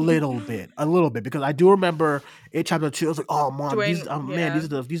 a it. little bit, because I do remember It Chapter 2. I was like, oh mom, Dwayne, man,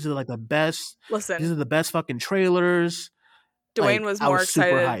 yeah. these are like the best. These Listen, are the best fucking trailers. Dwayne Like was I more was super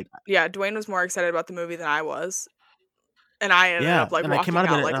excited. hyped. Yeah, Dwayne was more excited about the movie than I was, and I ended Yeah, up like and I came out walking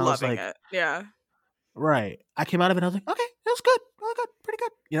of it out and like I was loving like, it. Yeah. right. I came out of it and I was like, okay, that was good. Oh, good, pretty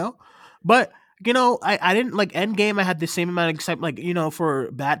good. But I didn't like Endgame. I had the same amount of excitement, like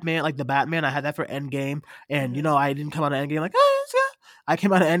for Batman, like the Batman. I had that for Endgame, and Mm-hmm. I didn't come out of Endgame like, oh, it's good. I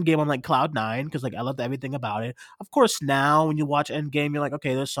came out of Endgame on like cloud nine because like I loved everything about it. Of course, now when you watch Endgame, you're like,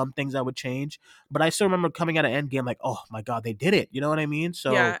 okay, there's some things I would change, but I still remember coming out of Endgame like, oh my god, they did it. You know what I mean?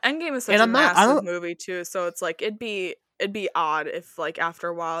 So, Yeah, Endgame is and such a I'm not. I massive don't. movie too, so it's like it'd be odd if like after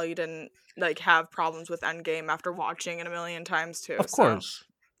a while you didn't like have problems with Endgame after watching it a million times too. Of So course,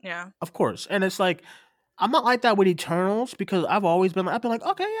 yeah. of course, and it's like I'm not like that with Eternals because I've been like,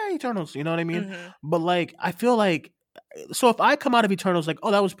 okay, yeah, Eternals, you know what I mean? Mm-hmm. But like I feel like, so if I come out of Eternals like,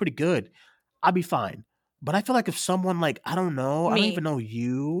 oh, that was pretty good, I'll be fine. But I feel like if someone like I don't know, I don't Me. even know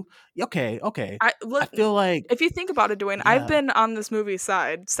you. Okay. I feel like if you think about it, Dwayne, I've been on this movie's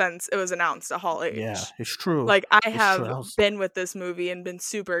side since it was announced at Hall H. yeah, it's true. Like I It's have true. been with this movie and been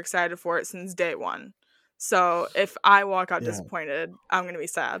super excited for it since day one. So if I walk out Yeah. disappointed, I'm gonna be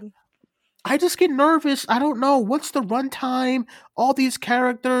sad. I just get nervous. I don't know what's the runtime. All these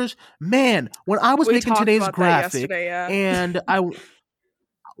characters, man. When I was We making talked today's about that graphic, yesterday, yeah. and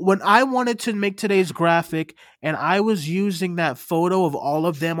when I wanted to make today's graphic, and I was using that photo of all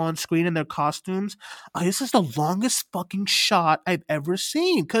of them on screen in their costumes, this is the longest fucking shot I've ever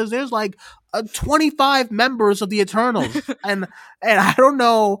seen because there's like 25 members of the Eternals, and I don't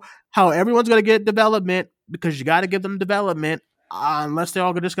know how everyone's gonna get development because you got to give them development. Unless they're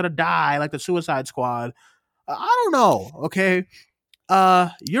all just gonna die like the Suicide Squad. I don't know. Okay.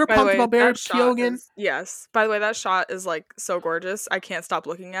 You're By the pumped way, about Barry that shot Keoghan? yes. By the way, that shot is like so gorgeous. I can't stop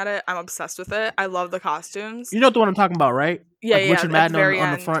looking at it. I'm obsessed with it. I love the costumes. You know the one I'm talking about, right? Yeah, like yeah. Richard At Madden the very on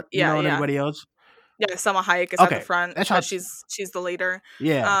the end. front, Yeah, and yeah. everybody else. Yeah, Selma Hayek is at the Okay, front. that shot's- She's the leader.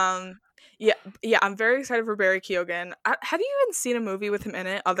 Yeah. Yeah. I'm very excited for Barry Keoghan. Have you even seen a movie with him in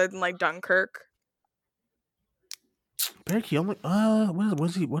it other than like Dunkirk? Barry Keoghan. What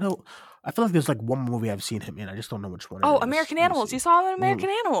was he? What else? I feel like there's like one movie I've seen him in. I just don't know which one. Oh, it is. American Let me Animals. see. You saw him in American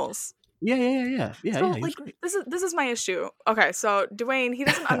Animals. Yeah. So, He was like, great. this is my issue. Okay, so Dwayne, he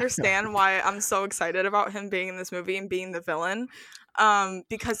doesn't understand why I'm so excited about him being in this movie and being the villain,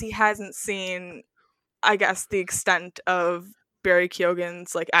 because he hasn't seen, I guess, the extent of Barry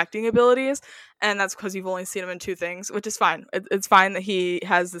Keoghan's like acting abilities, and that's because you've only seen him in two things, which is fine. It's fine that he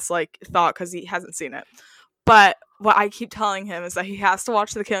has this like thought because he hasn't seen it. But what I keep telling him is that he has to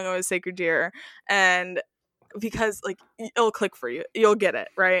watch The Killing of a Sacred Deer, and because like it'll click for you, you'll get it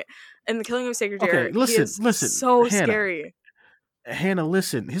right. And The Killing of a Sacred Deer, Okay, listen, so Hannah. scary. Hannah,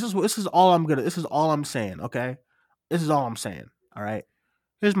 listen. This is all I'm saying. Okay, this is all I'm saying. All right.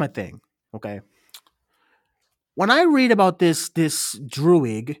 Here's my thing. Okay. When I read about this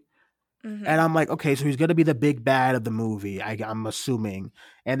Druig, Mhm. and I'm like, okay, so he's gonna be the big bad of the movie. I'm assuming,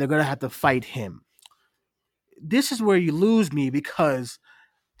 and they're gonna have to fight him. This is where you lose me because,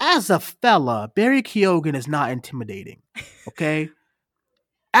 as a fella, Barry Keoghan is not intimidating. Okay.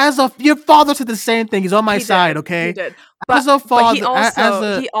 Your father said the same thing. He's on my side, okay? He did. As a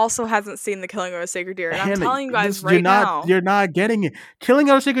father, he also hasn't seen The Killing of a Sacred Deer. And I'm Hannah, telling you guys now, you're not getting it. Killing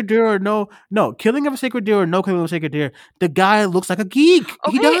of a Sacred Deer or no Killing of a Sacred Deer or no Killing of a Sacred Deer. The guy looks like a geek.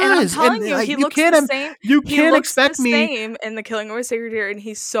 Okay, He does. and I'm telling you, like, he you looks can't, the same. You he can't looks expect the me. Same in The Killing of a Sacred Deer, and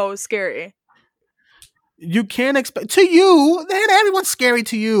he's so scary. You can't expect to you. Then everyone's scary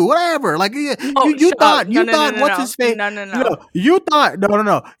to you. Whatever. Like you thought. What's his face? No. You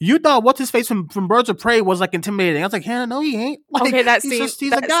thought You thought what's his face from Birds of Prey was like intimidating. I was like, Hannah, no, he ain't. Like, Okay, that he's scene. Just,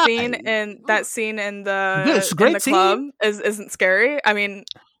 he's that a guy. scene in the It's a great in the club isn't scary. I mean,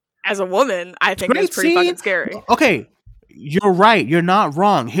 as a woman, I think it's pretty fucking scary. Okay, you're right. You're not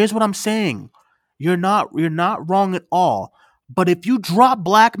wrong. Here's what I'm saying. You're not wrong at all. But if you drop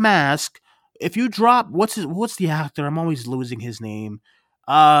Black Mask. If you drop what's the actor? I'm always losing his name.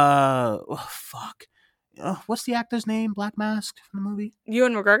 Fuck. What's the actor's name? Black Mask from the movie?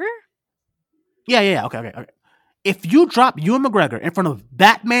 Ewan McGregor? Yeah. Okay. If you drop Ewan McGregor in front of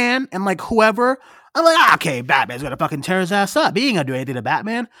Batman and like whoever, I'm like, okay, Batman's gonna fucking tear his ass up. He ain't gonna do anything to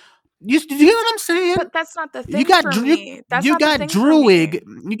Batman. You hear what I'm saying? But that's not the thing for me. You got Druig.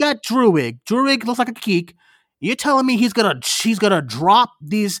 You got Druig. Druig looks like a geek. You're telling me he's gonna drop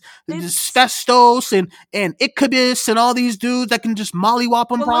these Festos and Ichabus and all these dudes that can just mollywop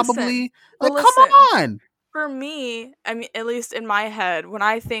him probably? Come on. For me, I mean, at least in my head, when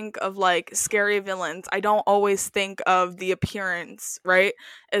I think of like scary villains, I don't always think of the appearance, right?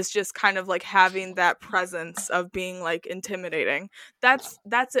 It's just kind of like having that presence of being like intimidating. That's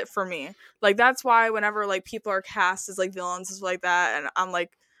it for me. Like that's why whenever like people are cast as like villains and stuff like that, and I'm like,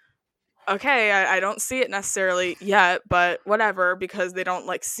 okay, I don't see it necessarily yet, but whatever, because they don't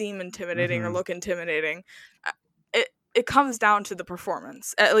like seem intimidating or look intimidating. It comes down to the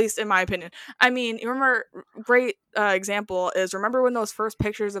performance, at least in my opinion. I mean, you remember, great example is, remember when those first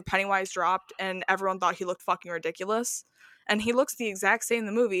pictures of Pennywise dropped and everyone thought he looked fucking ridiculous? And he looks the exact same in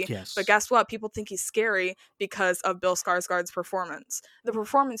the movie, yes. But guess what? People think he's scary because of Bill Skarsgård's performance. The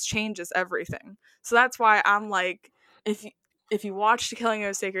performance changes everything. So that's why I'm like, if you watch The Killing of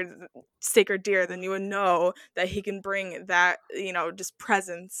a Sacred Deer, then you would know that he can bring that, just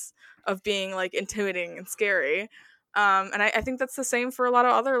presence of being like intimidating and scary. And I think that's the same for a lot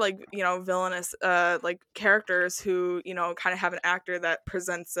of other like, villainous like characters who, kind of have an actor that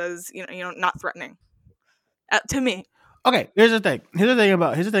presents as, not threatening to me. Okay, here's the thing. Here's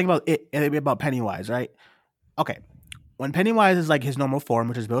the thing about Pennywise, right? okay, when Pennywise is like his normal form,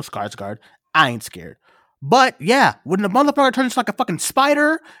 which is Bill Skarsgård, I ain't scared. But yeah, when the motherfucker turns into like a fucking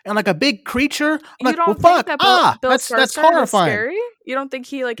spider and like a big creature, I'm You like, well, don't think fuck, that Bill that's Skarsgård is horrifying. scary? You don't think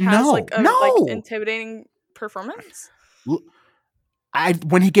he like has No, like a like no. intimidating performance?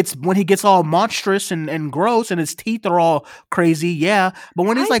 When he gets all monstrous and gross and his teeth are all crazy, yeah. But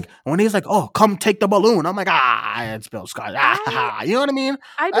when he's like, oh, come take the balloon, I'm like, it's Bill Skarsgård. You know what I mean?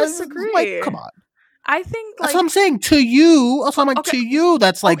 I disagree. Like, come on. I think That's like what I'm saying to you. That's what I'm like okay, to you.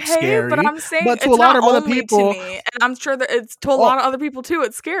 That's like okay, scary. but I'm saying but to it's a lot not of other only people, to me, and I'm sure that it's to a lot of other people too.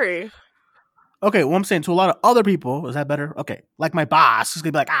 It's scary. Okay, well, I'm saying to a lot of other people, is that better? Okay, like my boss is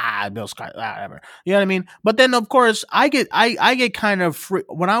gonna be like, Bill Skarsgård, whatever. You know what I mean? But then, of course, I get kind of free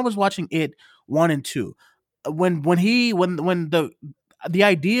when I was watching it 1 and 2. When the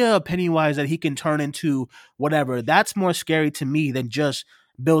idea of Pennywise that he can turn into whatever, that's more scary to me than just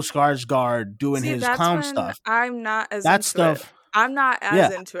Bill Skarsgård doing See, his that's clown when stuff. I'm not as That into it. stuff, I'm not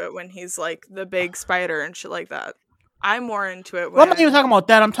as yeah. into it when he's like the big spider and shit like that. I'm more into it Well, I'm not when even talking about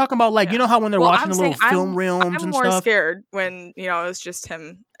that. I'm talking about like you know how when they're well, watching I'm the saying little film reels I'm and more stuff. scared when it's just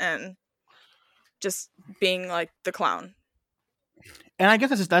him and just being like the clown. And I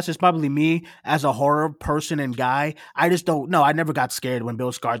guess that's just probably me as a horror person and guy. I just don't know. I never got scared when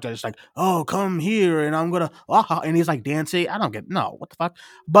Bill Skarsgård is like, "Oh, come here," and I'm gonna, and he's like dancing. I don't get what the fuck.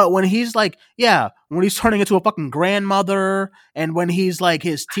 But when he's like, when he's turning into a fucking grandmother, and when he's like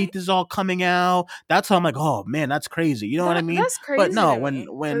his teeth is all coming out, that's how I'm like, oh man, that's crazy. You know what I mean? That's crazy. But no, to me,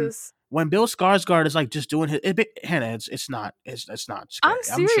 when Bill Skarsgård is like just doing his, Hannah, it's not scary. I'm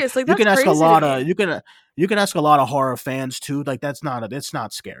serious. Like you that's can ask crazy a lot to of me. you can ask a lot of horror fans too. Like it's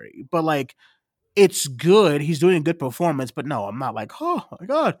not scary, but like it's good. He's doing a good performance, but no, I'm not like, oh my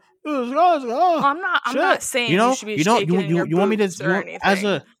god, I'm not saying you should be shaking in your you want me to boots or anything. as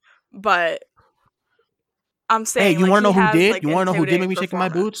a but I'm saying you like, want to know he who has, did? like, You want to know who did make intimidating me shake in my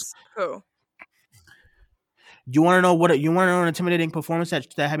boots? performance. Who? You want to know an intimidating performance that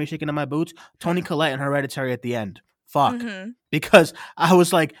had me shaking in my boots? Toni Collette in Hereditary at the end. Fuck. Mm-hmm. Because I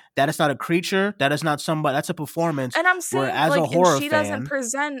was like, that is not a creature. That is not somebody. That's a performance. And I'm saying, where, as like, a horror and she doesn't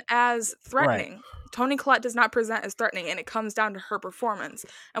present as threatening. Right. Toni Collette does not present as threatening, and it comes down to her performance.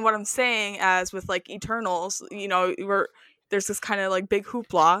 And what I'm saying, as with like Eternals, there's this kind of like big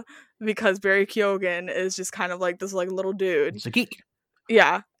hoopla because Barry Keoghan is just kind of like this like little dude. He's a geek.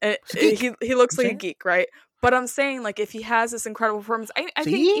 Yeah, geek. He looks like a geek, right? But I'm saying, like, if he has this incredible performance, I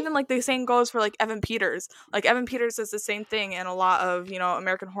think even, like, the same goes for, like, Evan Peters. Like, Evan Peters does the same thing in a lot of,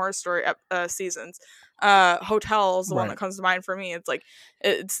 American Horror Story seasons. Hotel's the one that comes to mind for me. It's, like,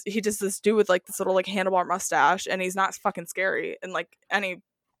 he just this dude with, like, this little, like, handlebar mustache, and he's not fucking scary in, like,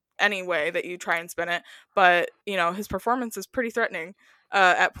 any way that you try and spin it. But, his performance is pretty threatening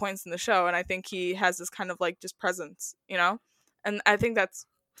at points in the show, and I think he has this kind of, like, just presence, And I think that's,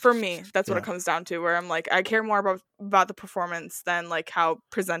 for me, that's what it comes down to, where I'm like, I care more about the performance than like how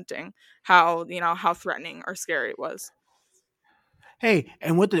presenting, how threatening or scary it was. Hey,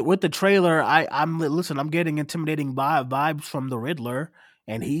 and with the trailer, I'm getting intimidating vibes from the Riddler,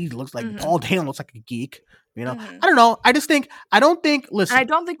 and he looks like Paul Dano looks like a geek. I don't know. I don't think. Listen, I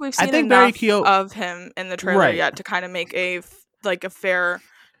don't think we've seen enough of him in the trailer yet to kind of make a fair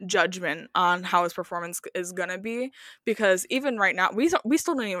judgment on how his performance is gonna be, because even right now we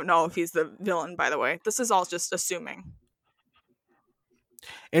still don't even know if he's the villain, by the way. This is all just assuming.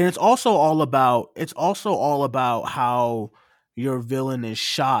 And it's also all about how your villain is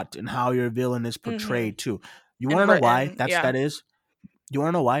shot and how your villain is portrayed too. You want to know why that is? You want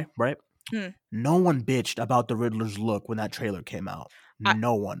to know why, right? No one bitched about the Riddler's look when that trailer came out.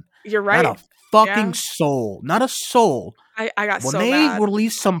 No one. You're right. Not a fucking soul. Not a soul. I got when so they mad.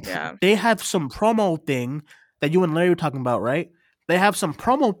 release they have some promo thing that you and Larry were talking about, right? They have some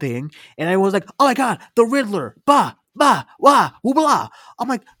promo thing, and everyone's like, "Oh my god, the Riddler!" Bah, bah, wah, woo, blah. I'm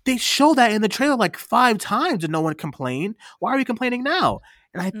like, they show that in the trailer like 5 times, and no one complained. Why are we complaining now?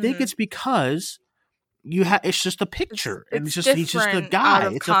 And I think it's because it's just a picture, and he's just a guy. Out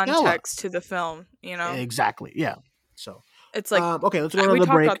of it's context a to the film, Exactly. Yeah. So. It's like okay, let's go to we the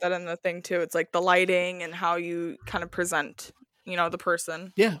talked break. about that in the thing too. It's like the lighting and how you kind of present, the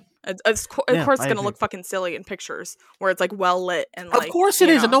person. Yeah. Of course, it's gonna look fucking silly in pictures where it's like well lit and like. Of course it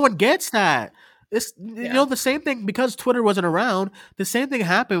is, and no one gets that. It's the same thing because Twitter wasn't around. The same thing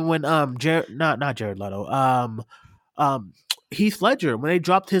happened when not Jared Leto, Heath Ledger, when they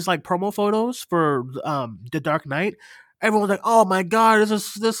dropped his like promo photos for The Dark Knight. Everyone was like, "Oh my god,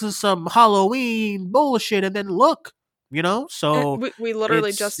 this is some Halloween bullshit," and then look. So we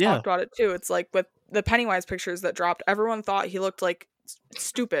literally just talked about it too. It's like with the Pennywise pictures that dropped, everyone thought he looked like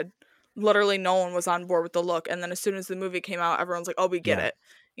stupid. literally no one was on board with the look, and then as soon as the movie came out, everyone's like, oh, we get it,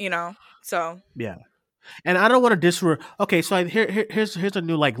 you know. So Yeah. And I don't want to Okay, so here's a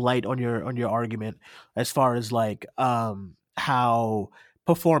new like light on your argument as far as like how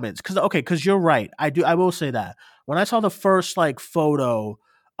performance, because you're right. I will say that when I saw the first like photo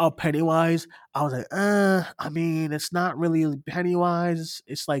of Pennywise, I was like, I mean, it's not really Pennywise.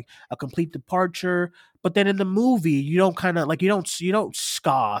 It's like a complete departure. But then in the movie, you don't kind of like you don't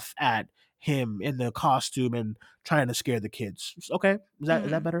scoff at him in the costume and trying to scare the kids. Okay, is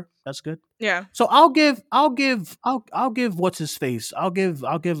that better? That's good. yeah. So I'll give what's his face. I'll give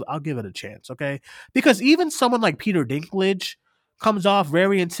it a chance, okay? Because even someone like Peter Dinklage comes off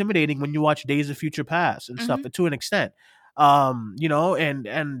very intimidating when you watch Days of Future Past and stuff to an extent. You know,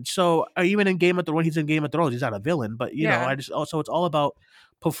 and so even in Game of Thrones, he's in Game of Thrones. He's not a villain, but you know, so it's all about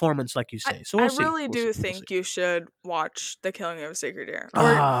performance, like you say. So we'll see. Really do think you should watch The Killing of a Sacred Deer,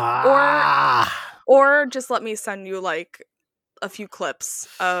 or just let me send you like a few clips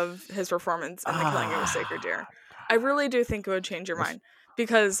of his performance in The Killing of a Sacred Deer. I really do think it would change your mind,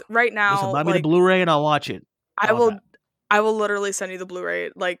 because right now, buy me the Blu-ray and I'll watch it. I will literally send you the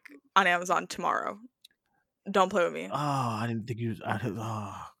Blu-ray like on Amazon tomorrow. Don't play with me. Oh, I didn't think you. I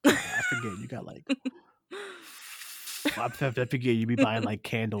forget. You got like. I figure you'd be buying like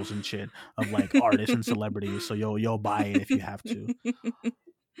candles and shit of like artists and celebrities, so you'll buy it if you have to.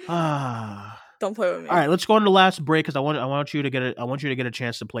 Don't play with me. All right, let's go on to the last break because I want you to get a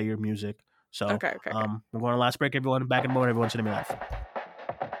chance to play your music. So okay. We're going to last break. Everyone, back in a moment. Everyone's gonna be live.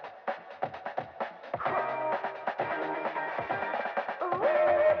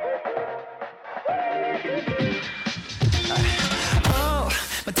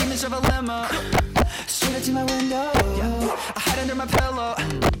 My demons drive a limo straight up to my window. I hide under my pillow.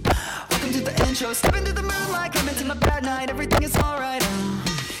 Welcome to the intro. Stepping through the moonlight, coming to my bad night. Everything is alright.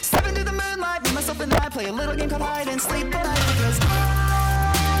 Stepping through the moonlight, me, myself, and I play a little game called hide and sleep at night, because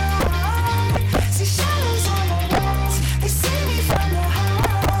I see shadows on the walls. They see me from the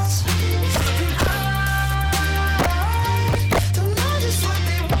house, and I don't know just what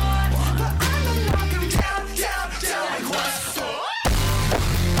they want, but I'm gonna knock them down, down, down like what?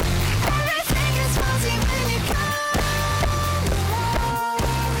 Everything is fuzzy when you come along.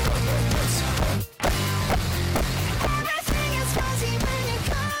 Everything is fuzzy when you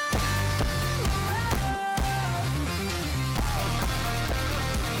come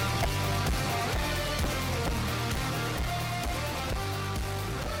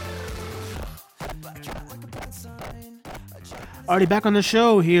Already back on the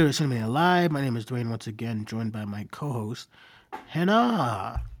show here at Cinemania Live. My name is Dwayne, once again joined by my co-host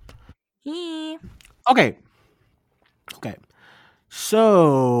Hannah. Okay.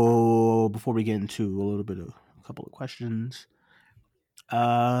 So before we get into a couple of questions,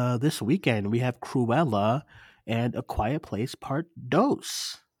 this weekend we have Cruella and A Quiet Place Part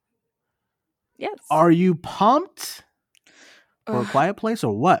Dos. Yes. Are you pumped for A Quiet Place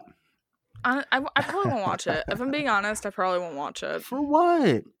or what? I probably won't watch it. If I'm being honest, I probably won't watch it. For what?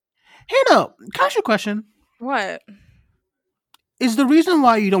 Hannah, can I ask you a question? What? Is the reason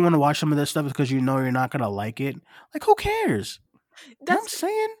why you don't want to watch some of this stuff is because you know you're not going to like it? Like, who cares? You know what I'm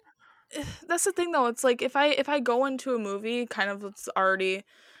saying? That's the thing, though. It's like if I go into a movie kind of it's already...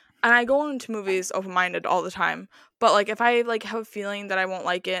 And I go into movies open-minded all the time. But, like, if I, like, have a feeling that I won't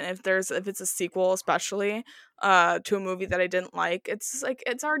like it, and if it's a sequel especially to a movie that I didn't like, it's, like,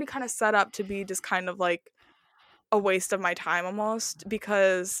 it's already kind of set up to be just kind of, like, a waste of my time almost,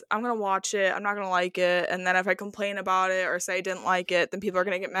 because I'm going to watch it, I'm not going to like it, and then if I complain about it or say I didn't like it, then people are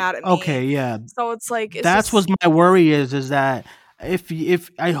going to get mad at me. Okay, yeah. So it's, like... That's what my worry is that if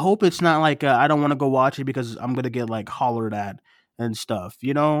I hope it's not, like, I don't want to go watch it because I'm going to get, like, hollered at and stuff,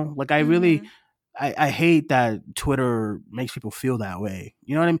 you know? Like, I really... I hate that Twitter makes people feel that way.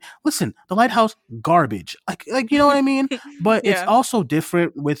 You know what I mean? Listen, The Lighthouse, garbage. Like you know what I mean? But it's also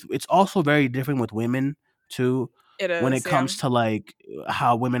different it's also very different with women too. It is, when it comes to like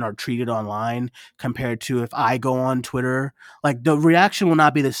how women are treated online compared to if I go on Twitter. Like the reaction will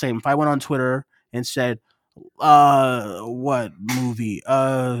not be the same. If I went on Twitter and said, what movie?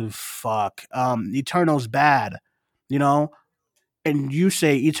 Eternal's bad, you know? And you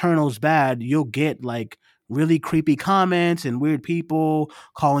say Eternal's bad, you'll get like really creepy comments and weird people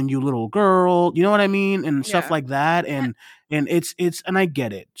calling you little girl, you know what I mean? And stuff like that. And it's and I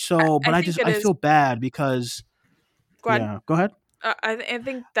get it. So, but I feel bad because go ahead. Yeah, go ahead. I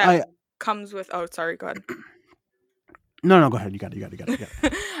think that comes with sorry, go ahead. No, go ahead. You got it.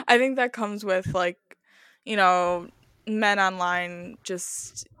 I think that comes with like, you know, men online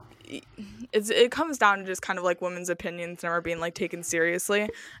just it comes down to just kind of like women's opinions never being like taken seriously,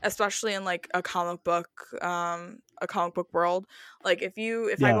 especially in like a comic book world. Like if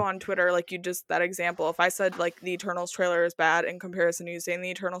I go on Twitter, like you just that example, if I said like the Eternals trailer is bad in comparison to you saying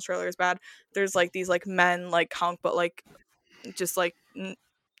the Eternals trailer is bad, there's like these like men like comic book like just like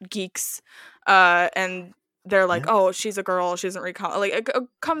geeks, and they're like, oh, she's a girl, she doesn't read like it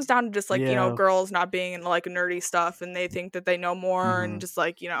comes down to just like girls not being into like nerdy stuff, and they think that they know more, and just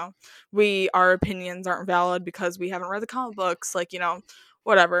like our opinions aren't valid because we haven't read the comic books, like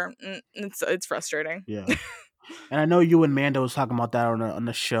whatever. It's frustrating. And I know you and Mando was talking about that on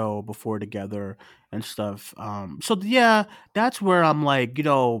the show before together and stuff. So yeah, that's where I'm like,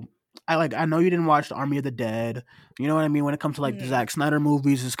 I know you didn't watch the Army of the Dead. You know what I mean? When it comes to like the Zack Snyder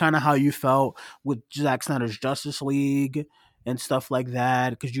movies, it's kind of how you felt with Zack Snyder's Justice League and stuff like that.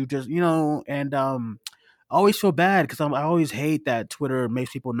 Because you just, and I always feel bad because I always hate that Twitter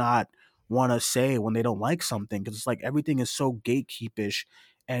makes people not want to say when they don't like something, because it's like everything is so gatekeepish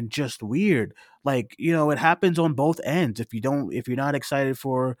and just weird. Like, it happens on both ends. If you're not excited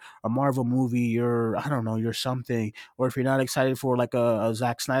for a Marvel movie, you're something. Or if you're not excited for like a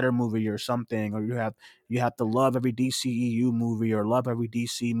Zack Snyder movie or something, or you have to love every DCEU movie or love every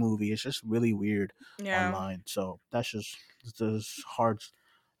DC movie. It's just really weird online. So that's just the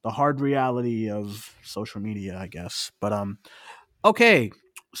hard reality of social media, I guess. But okay.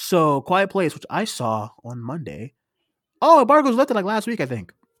 So Quiet Place, which I saw on Monday. Oh, embargo's lifted like last week, I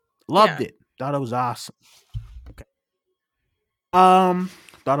think. Loved it. Thought it was awesome. Okay.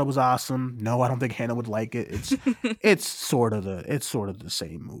 Thought it was awesome. No, I don't think Hannah would like it. It's sort of the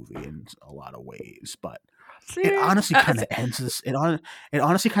same movie in a lot of ways, but it honestly kind of ends this. It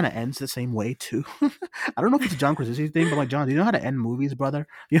honestly kind of ends the same way too. I don't know if it's a John Krasinski thing, but like, John, do you know how to end movies, brother?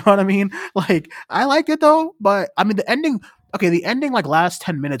 You know what I mean? Like, I like it though, but I mean the ending. Okay, the ending like last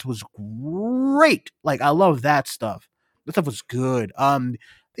 10 minutes was great. Like, I love that stuff. That stuff was good.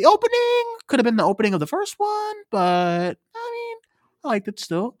 The opening could have been the opening of the first one, but I mean, I liked it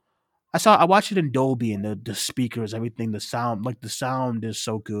still. I watched it in Dolby, and the speakers, everything, the sound is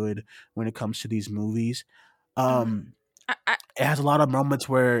so good when it comes to these movies. It has a lot of moments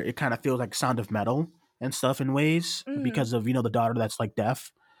where it kind of feels like Sound of Metal and stuff in ways because of the daughter that's like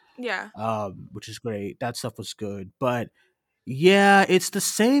deaf. Yeah. Which is great. That stuff was good, but yeah, it's the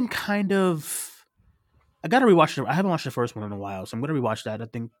same kind of. I gotta rewatch it. I haven't watched the first one in a while, so I'm gonna rewatch that. I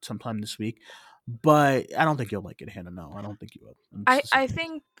think sometime this week. But I don't think you'll like it, Hannah. No, I don't think you will. I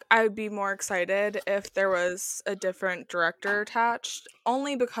think I would be more excited if there was a different director attached,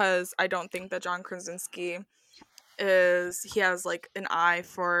 only because I don't think that John Krasinski he has like an eye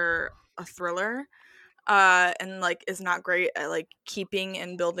for a thriller, and like is not great at like keeping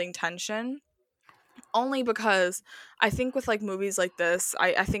and building tension. Only because I think with like movies like this,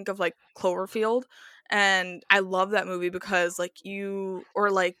 I think of like Cloverfield, and I love that movie because like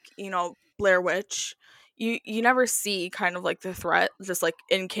Blair Witch, you never see kind of like the threat just like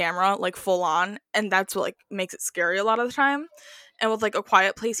in camera, like full on, and that's what like makes it scary a lot of the time. And with like A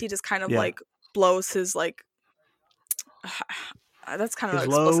Quiet Place, he just kind of like blows his like that's kind of an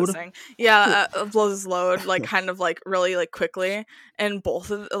explosive thing. Yeah, blows his load like kind of like really like quickly, and both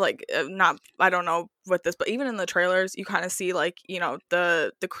of like not I don't know with this, but even in the trailers you kind of see like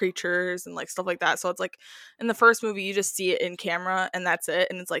the creatures and like stuff like that. So it's like in the first movie you just see it in camera and that's it,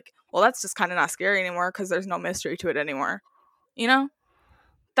 and it's like, well, that's just kind of not scary anymore because there's no mystery to it anymore.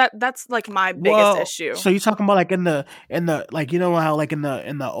 That's like my biggest issue. So you're talking about like in the like how like in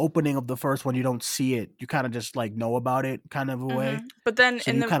the opening of the first one you don't see it, you kind of just like know about it kind of a way. But then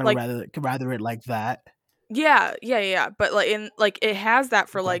so you kind of like, rather it like that. Yeah. But like in like it has that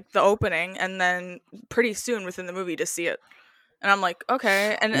for like the opening, and then pretty soon within the movie to see it, and I'm like,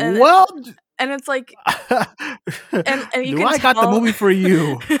 okay, and it's like, and you can got the movie for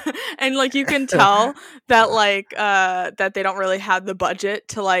you, and like you can tell that like that they don't really have the budget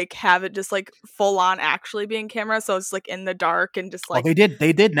to like have it just like full on actually being camera, so it's like in the dark and just like they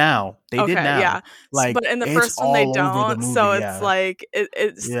did now yeah, like, but in the first one they don't, movie, so it's like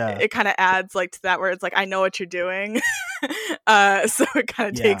it kind of adds like to that where it's like I know what you're doing, so it kind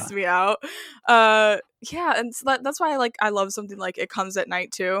of takes me out. And so that's why I love something like It Comes at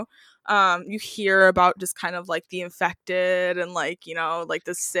Night too. You hear about just kind of like the infected and like like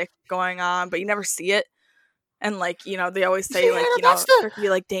the sick going on, but you never see it. And like they always say there could be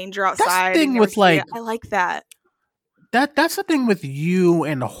like danger outside. That's the thing with like I like that. That's the thing with you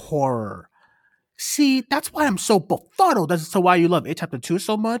and horror. See, that's why I'm so befuddled. That's so why you love It Chapter 2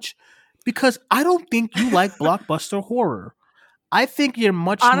 so much, because I don't think you like blockbuster horror. I think you're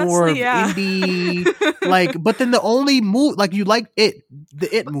much more Honestly, of yeah. indie, like. But then the only move, like you like the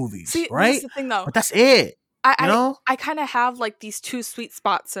It movies, See, this is right? the thing though. But that's it. You I know? I kind of have like these two sweet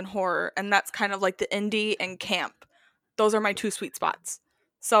spots in horror, and that's kind of like the indie and camp. Those are my two sweet spots.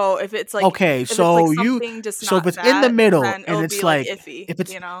 So Okay, if it's like so something just if not it's in the that, middle then and it'll it's be like like iffy, if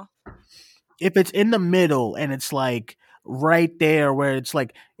it's you know? if it's in the middle and it's like right there where it's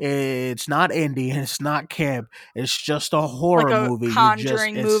like it's not indie and it's not camp, it's just a Like horror a movie.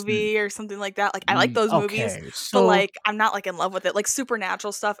 Conjuring movie or something like that. Like I like those movies, okay. but So like I'm not like in love with it. Like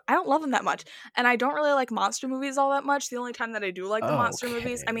supernatural stuff, I don't love them that much. And I don't really like monster movies all that much. The only time that I do like the monster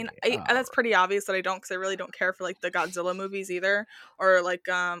movies, I mean, that's pretty obvious that I don't, because I really don't care for like the Godzilla movies either, or like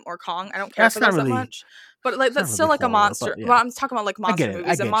or Kong. I don't care that's for not those that really much. But like it's not that's still really like a horror, monster. but yeah. Well, I'm talking about like I get monster it. I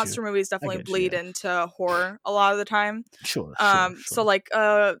movies, and get monster you. movies definitely bleed into horror a lot of the time. Sure. So like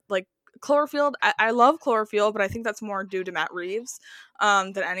Cloverfield, I love Cloverfield, but I think that's more due to Matt Reeves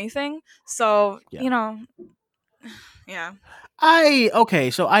than anything. So, Yeah. you know, yeah.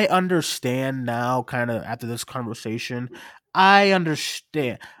 So I understand now, kind of after this conversation. I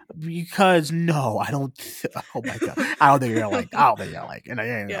understand because no, I don't. Oh my god, I don't think you're gonna like. I don't think you're gonna like, and I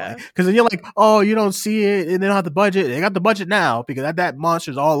ain't gonna like, because then you're like, oh, you don't see it, and they don't have the budget. They got the budget now because that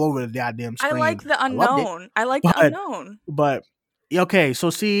monster's all over the goddamn screen. I like the unknown. But okay, so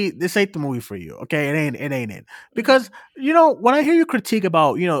see, this ain't the movie for you. Okay, it ain't it. Because you know, when I hear you critique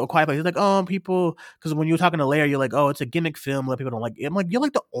about, you know, A Quiet Place, it's like, oh, people, because when you were talking to Leia, you're like, oh, it's a gimmick film, like people don't like it. I'm like, you're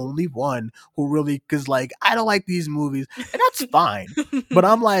like the only one who really, because like I don't like these movies, and that's fine. But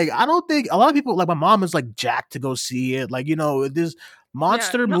I'm like, I don't think a lot of people, like my mom is like jacked to go see it. Like, you know, there's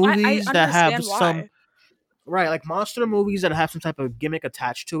monster movies that have some. Right, like monster movies that have some type of gimmick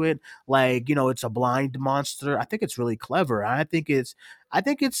attached to it, like, you know, it's a blind monster. I think it's really clever. I think it's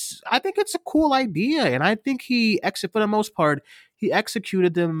a cool idea, and I think for the most part, he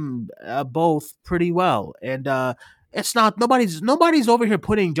executed them both pretty well. And it's not nobody's over here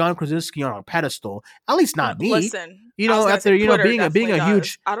putting John Krasinski on a pedestal. At least not me. Listen, you know, after you know being a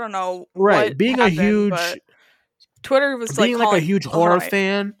huge, I don't know, right, being happened, a huge, but Twitter was being like a huge horror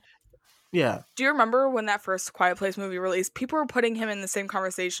fan. Yeah. Do you remember when that first Quiet Place movie released? People were putting him in the same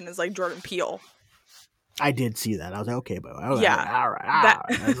conversation as like Jordan Peele. I did see that. I was like, okay, but all right.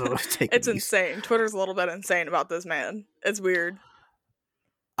 It's easy. insane. Twitter's a little bit insane about this man. It's weird.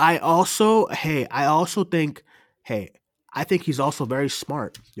 I think he's also very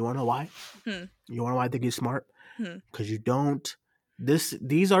smart. You want to know why? You want to know why I think he's smart? Because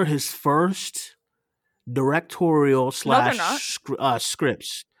these are his first directorial /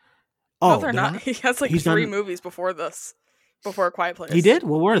 scripts. Oh, no, they're not. He has like three movies before A Quiet Place. He did?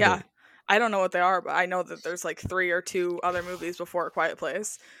 What were they? I don't know what they are, but I know that there's like 3 or 2 other movies before A Quiet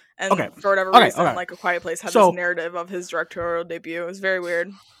Place. And for whatever reason, like A Quiet Place had this narrative of his directorial debut. It was very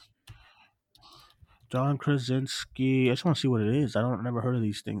weird. John Krasinski. I just want to see what it is. Never heard of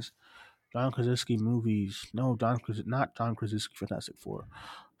these things. John Krasinski movies. No, not John Krasinski Fantastic Four.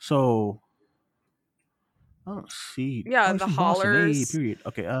 So I don't see. Yeah, The Hollers. Period.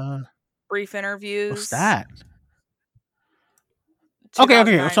 Okay. Brief Interviews. What's that?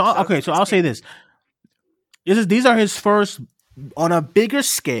 Okay. So I'll say this. These are his first on a bigger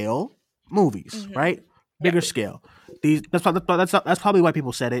scale movies, right? Bigger scale. That's probably why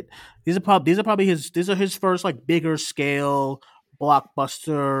people said it. These are his first like bigger scale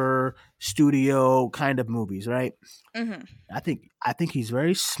blockbuster studio kind of movies, right? I think he's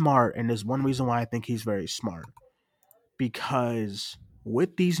very smart, and there's one reason why I think he's very smart, because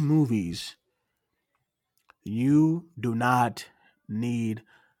with these movies, you do not need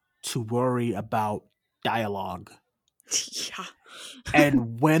to worry about dialogue. Yeah.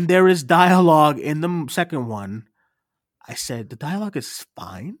 And when there is dialogue in the second one, I said the dialogue is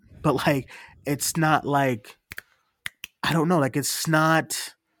fine, but like it's not like, I don't know, like it's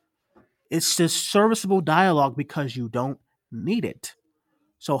just serviceable dialogue because you don't need it.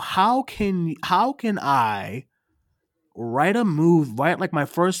 So how can I write like my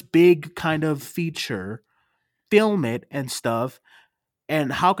first big kind of feature, film it and stuff,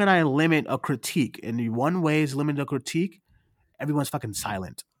 and how can I limit a critique? And the one way is limit a critique. Everyone's fucking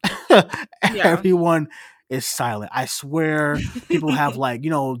silent. Everyone is silent. I swear, people have like, you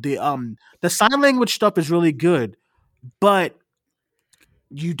know, the sign language stuff is really good, but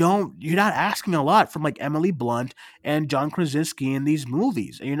you're not asking a lot from like Emily Blunt and John Krasinski in these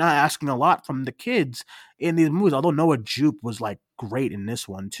movies, and you're not asking a lot from the kids in these movies. Although Noah Jupe was like great in this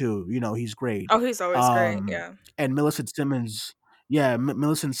one too. You know, he's great. Oh, he's always great. Yeah. And Millicent Simmons. Yeah,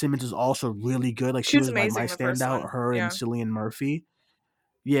 Millicent Simmons is also really good. Like she was like my standout. Her and Cillian Murphy.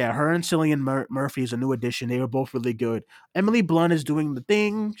 Yeah, her and Cillian Murphy is a new addition. They were both really good. Emily Blunt is doing the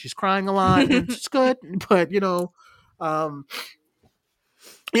thing. She's crying a lot. It's good, but I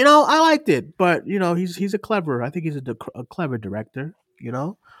liked it. But he's a clever. I think he's a clever director.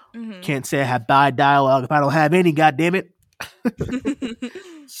 Can't say I have bad dialogue if I don't have any. God damn it.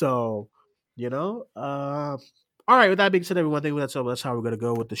 So, all right. With that being said, everyone, I think that's how we're gonna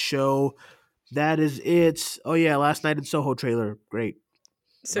go with the show. That is it. Oh yeah, Last Night in Soho trailer. Great.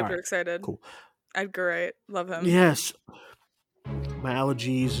 Super excited. Cool. Edgar Wright. Love him. Yes. My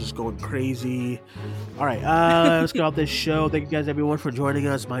allergies is going crazy. All right, let's get off this show. Thank you guys, everyone, for joining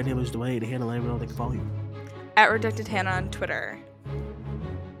us. My name is Dwayne. Hannah, let me know they can follow you. @RejectedHannah on Twitter.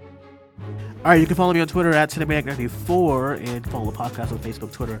 All right, you can follow me on Twitter @Cinemania94 and follow the podcast on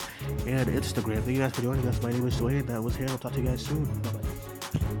Facebook, Twitter, and Instagram. Thank you guys for joining us. My name is Dwayne. That was Hannah. I'll talk to you guys soon. Bye-bye.